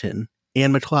 Washington,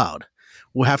 and McLeod.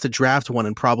 We'll have to draft one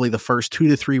in probably the first 2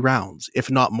 to 3 rounds, if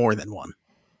not more than one.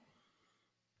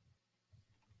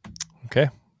 Okay.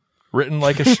 Written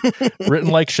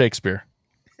like Shakespeare.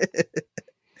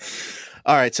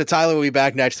 All right. So Tyler will be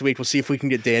back next week. We'll see if we can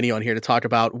get Danny on here to talk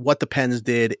about what the Pens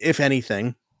did, if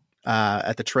anything,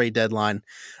 at the trade deadline.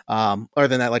 Other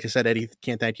than that, like I said, Eddie,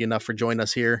 can't thank you enough for joining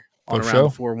us here on Around the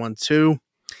 412.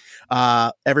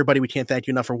 Everybody, we can't thank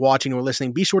you enough for watching or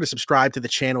listening. Be sure to subscribe to the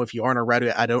channel if you aren't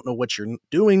already. I don't know what you're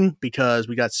doing because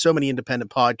we got so many independent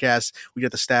podcasts. We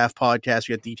got the staff podcast.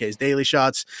 We got DK's Daily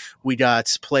Shots. We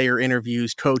got player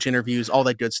interviews, coach interviews, all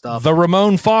that good stuff. The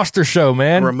Ramon Foster Show,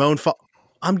 man.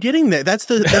 I'm getting that. That's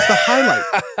the highlight.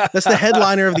 That's the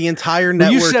headliner of the entire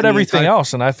network. Well, you said everything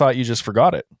else, and I thought you just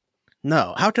forgot it.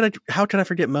 No, how could I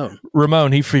forget Moan?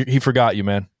 Ramon, he forgot you,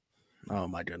 man. Oh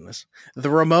my goodness. The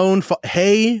Ramon,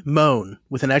 hey Moan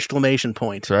with an exclamation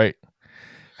point. That's right.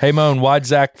 Hey Moan, why'd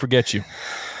Zach forget you?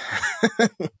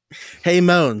 Hey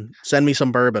Moan, send me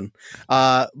some bourbon.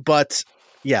 But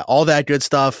yeah, all that good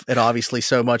stuff, and obviously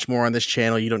so much more on this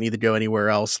channel. You don't need to go anywhere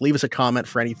else. Leave us a comment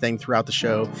for anything throughout the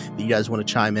show that you guys want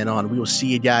to chime in on. We will see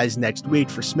you guys next week.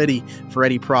 For Smitty, for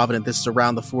Eddie Provident, this is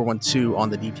Around the 412 on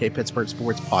the DK Pittsburgh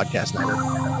Sports Podcast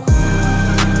Network.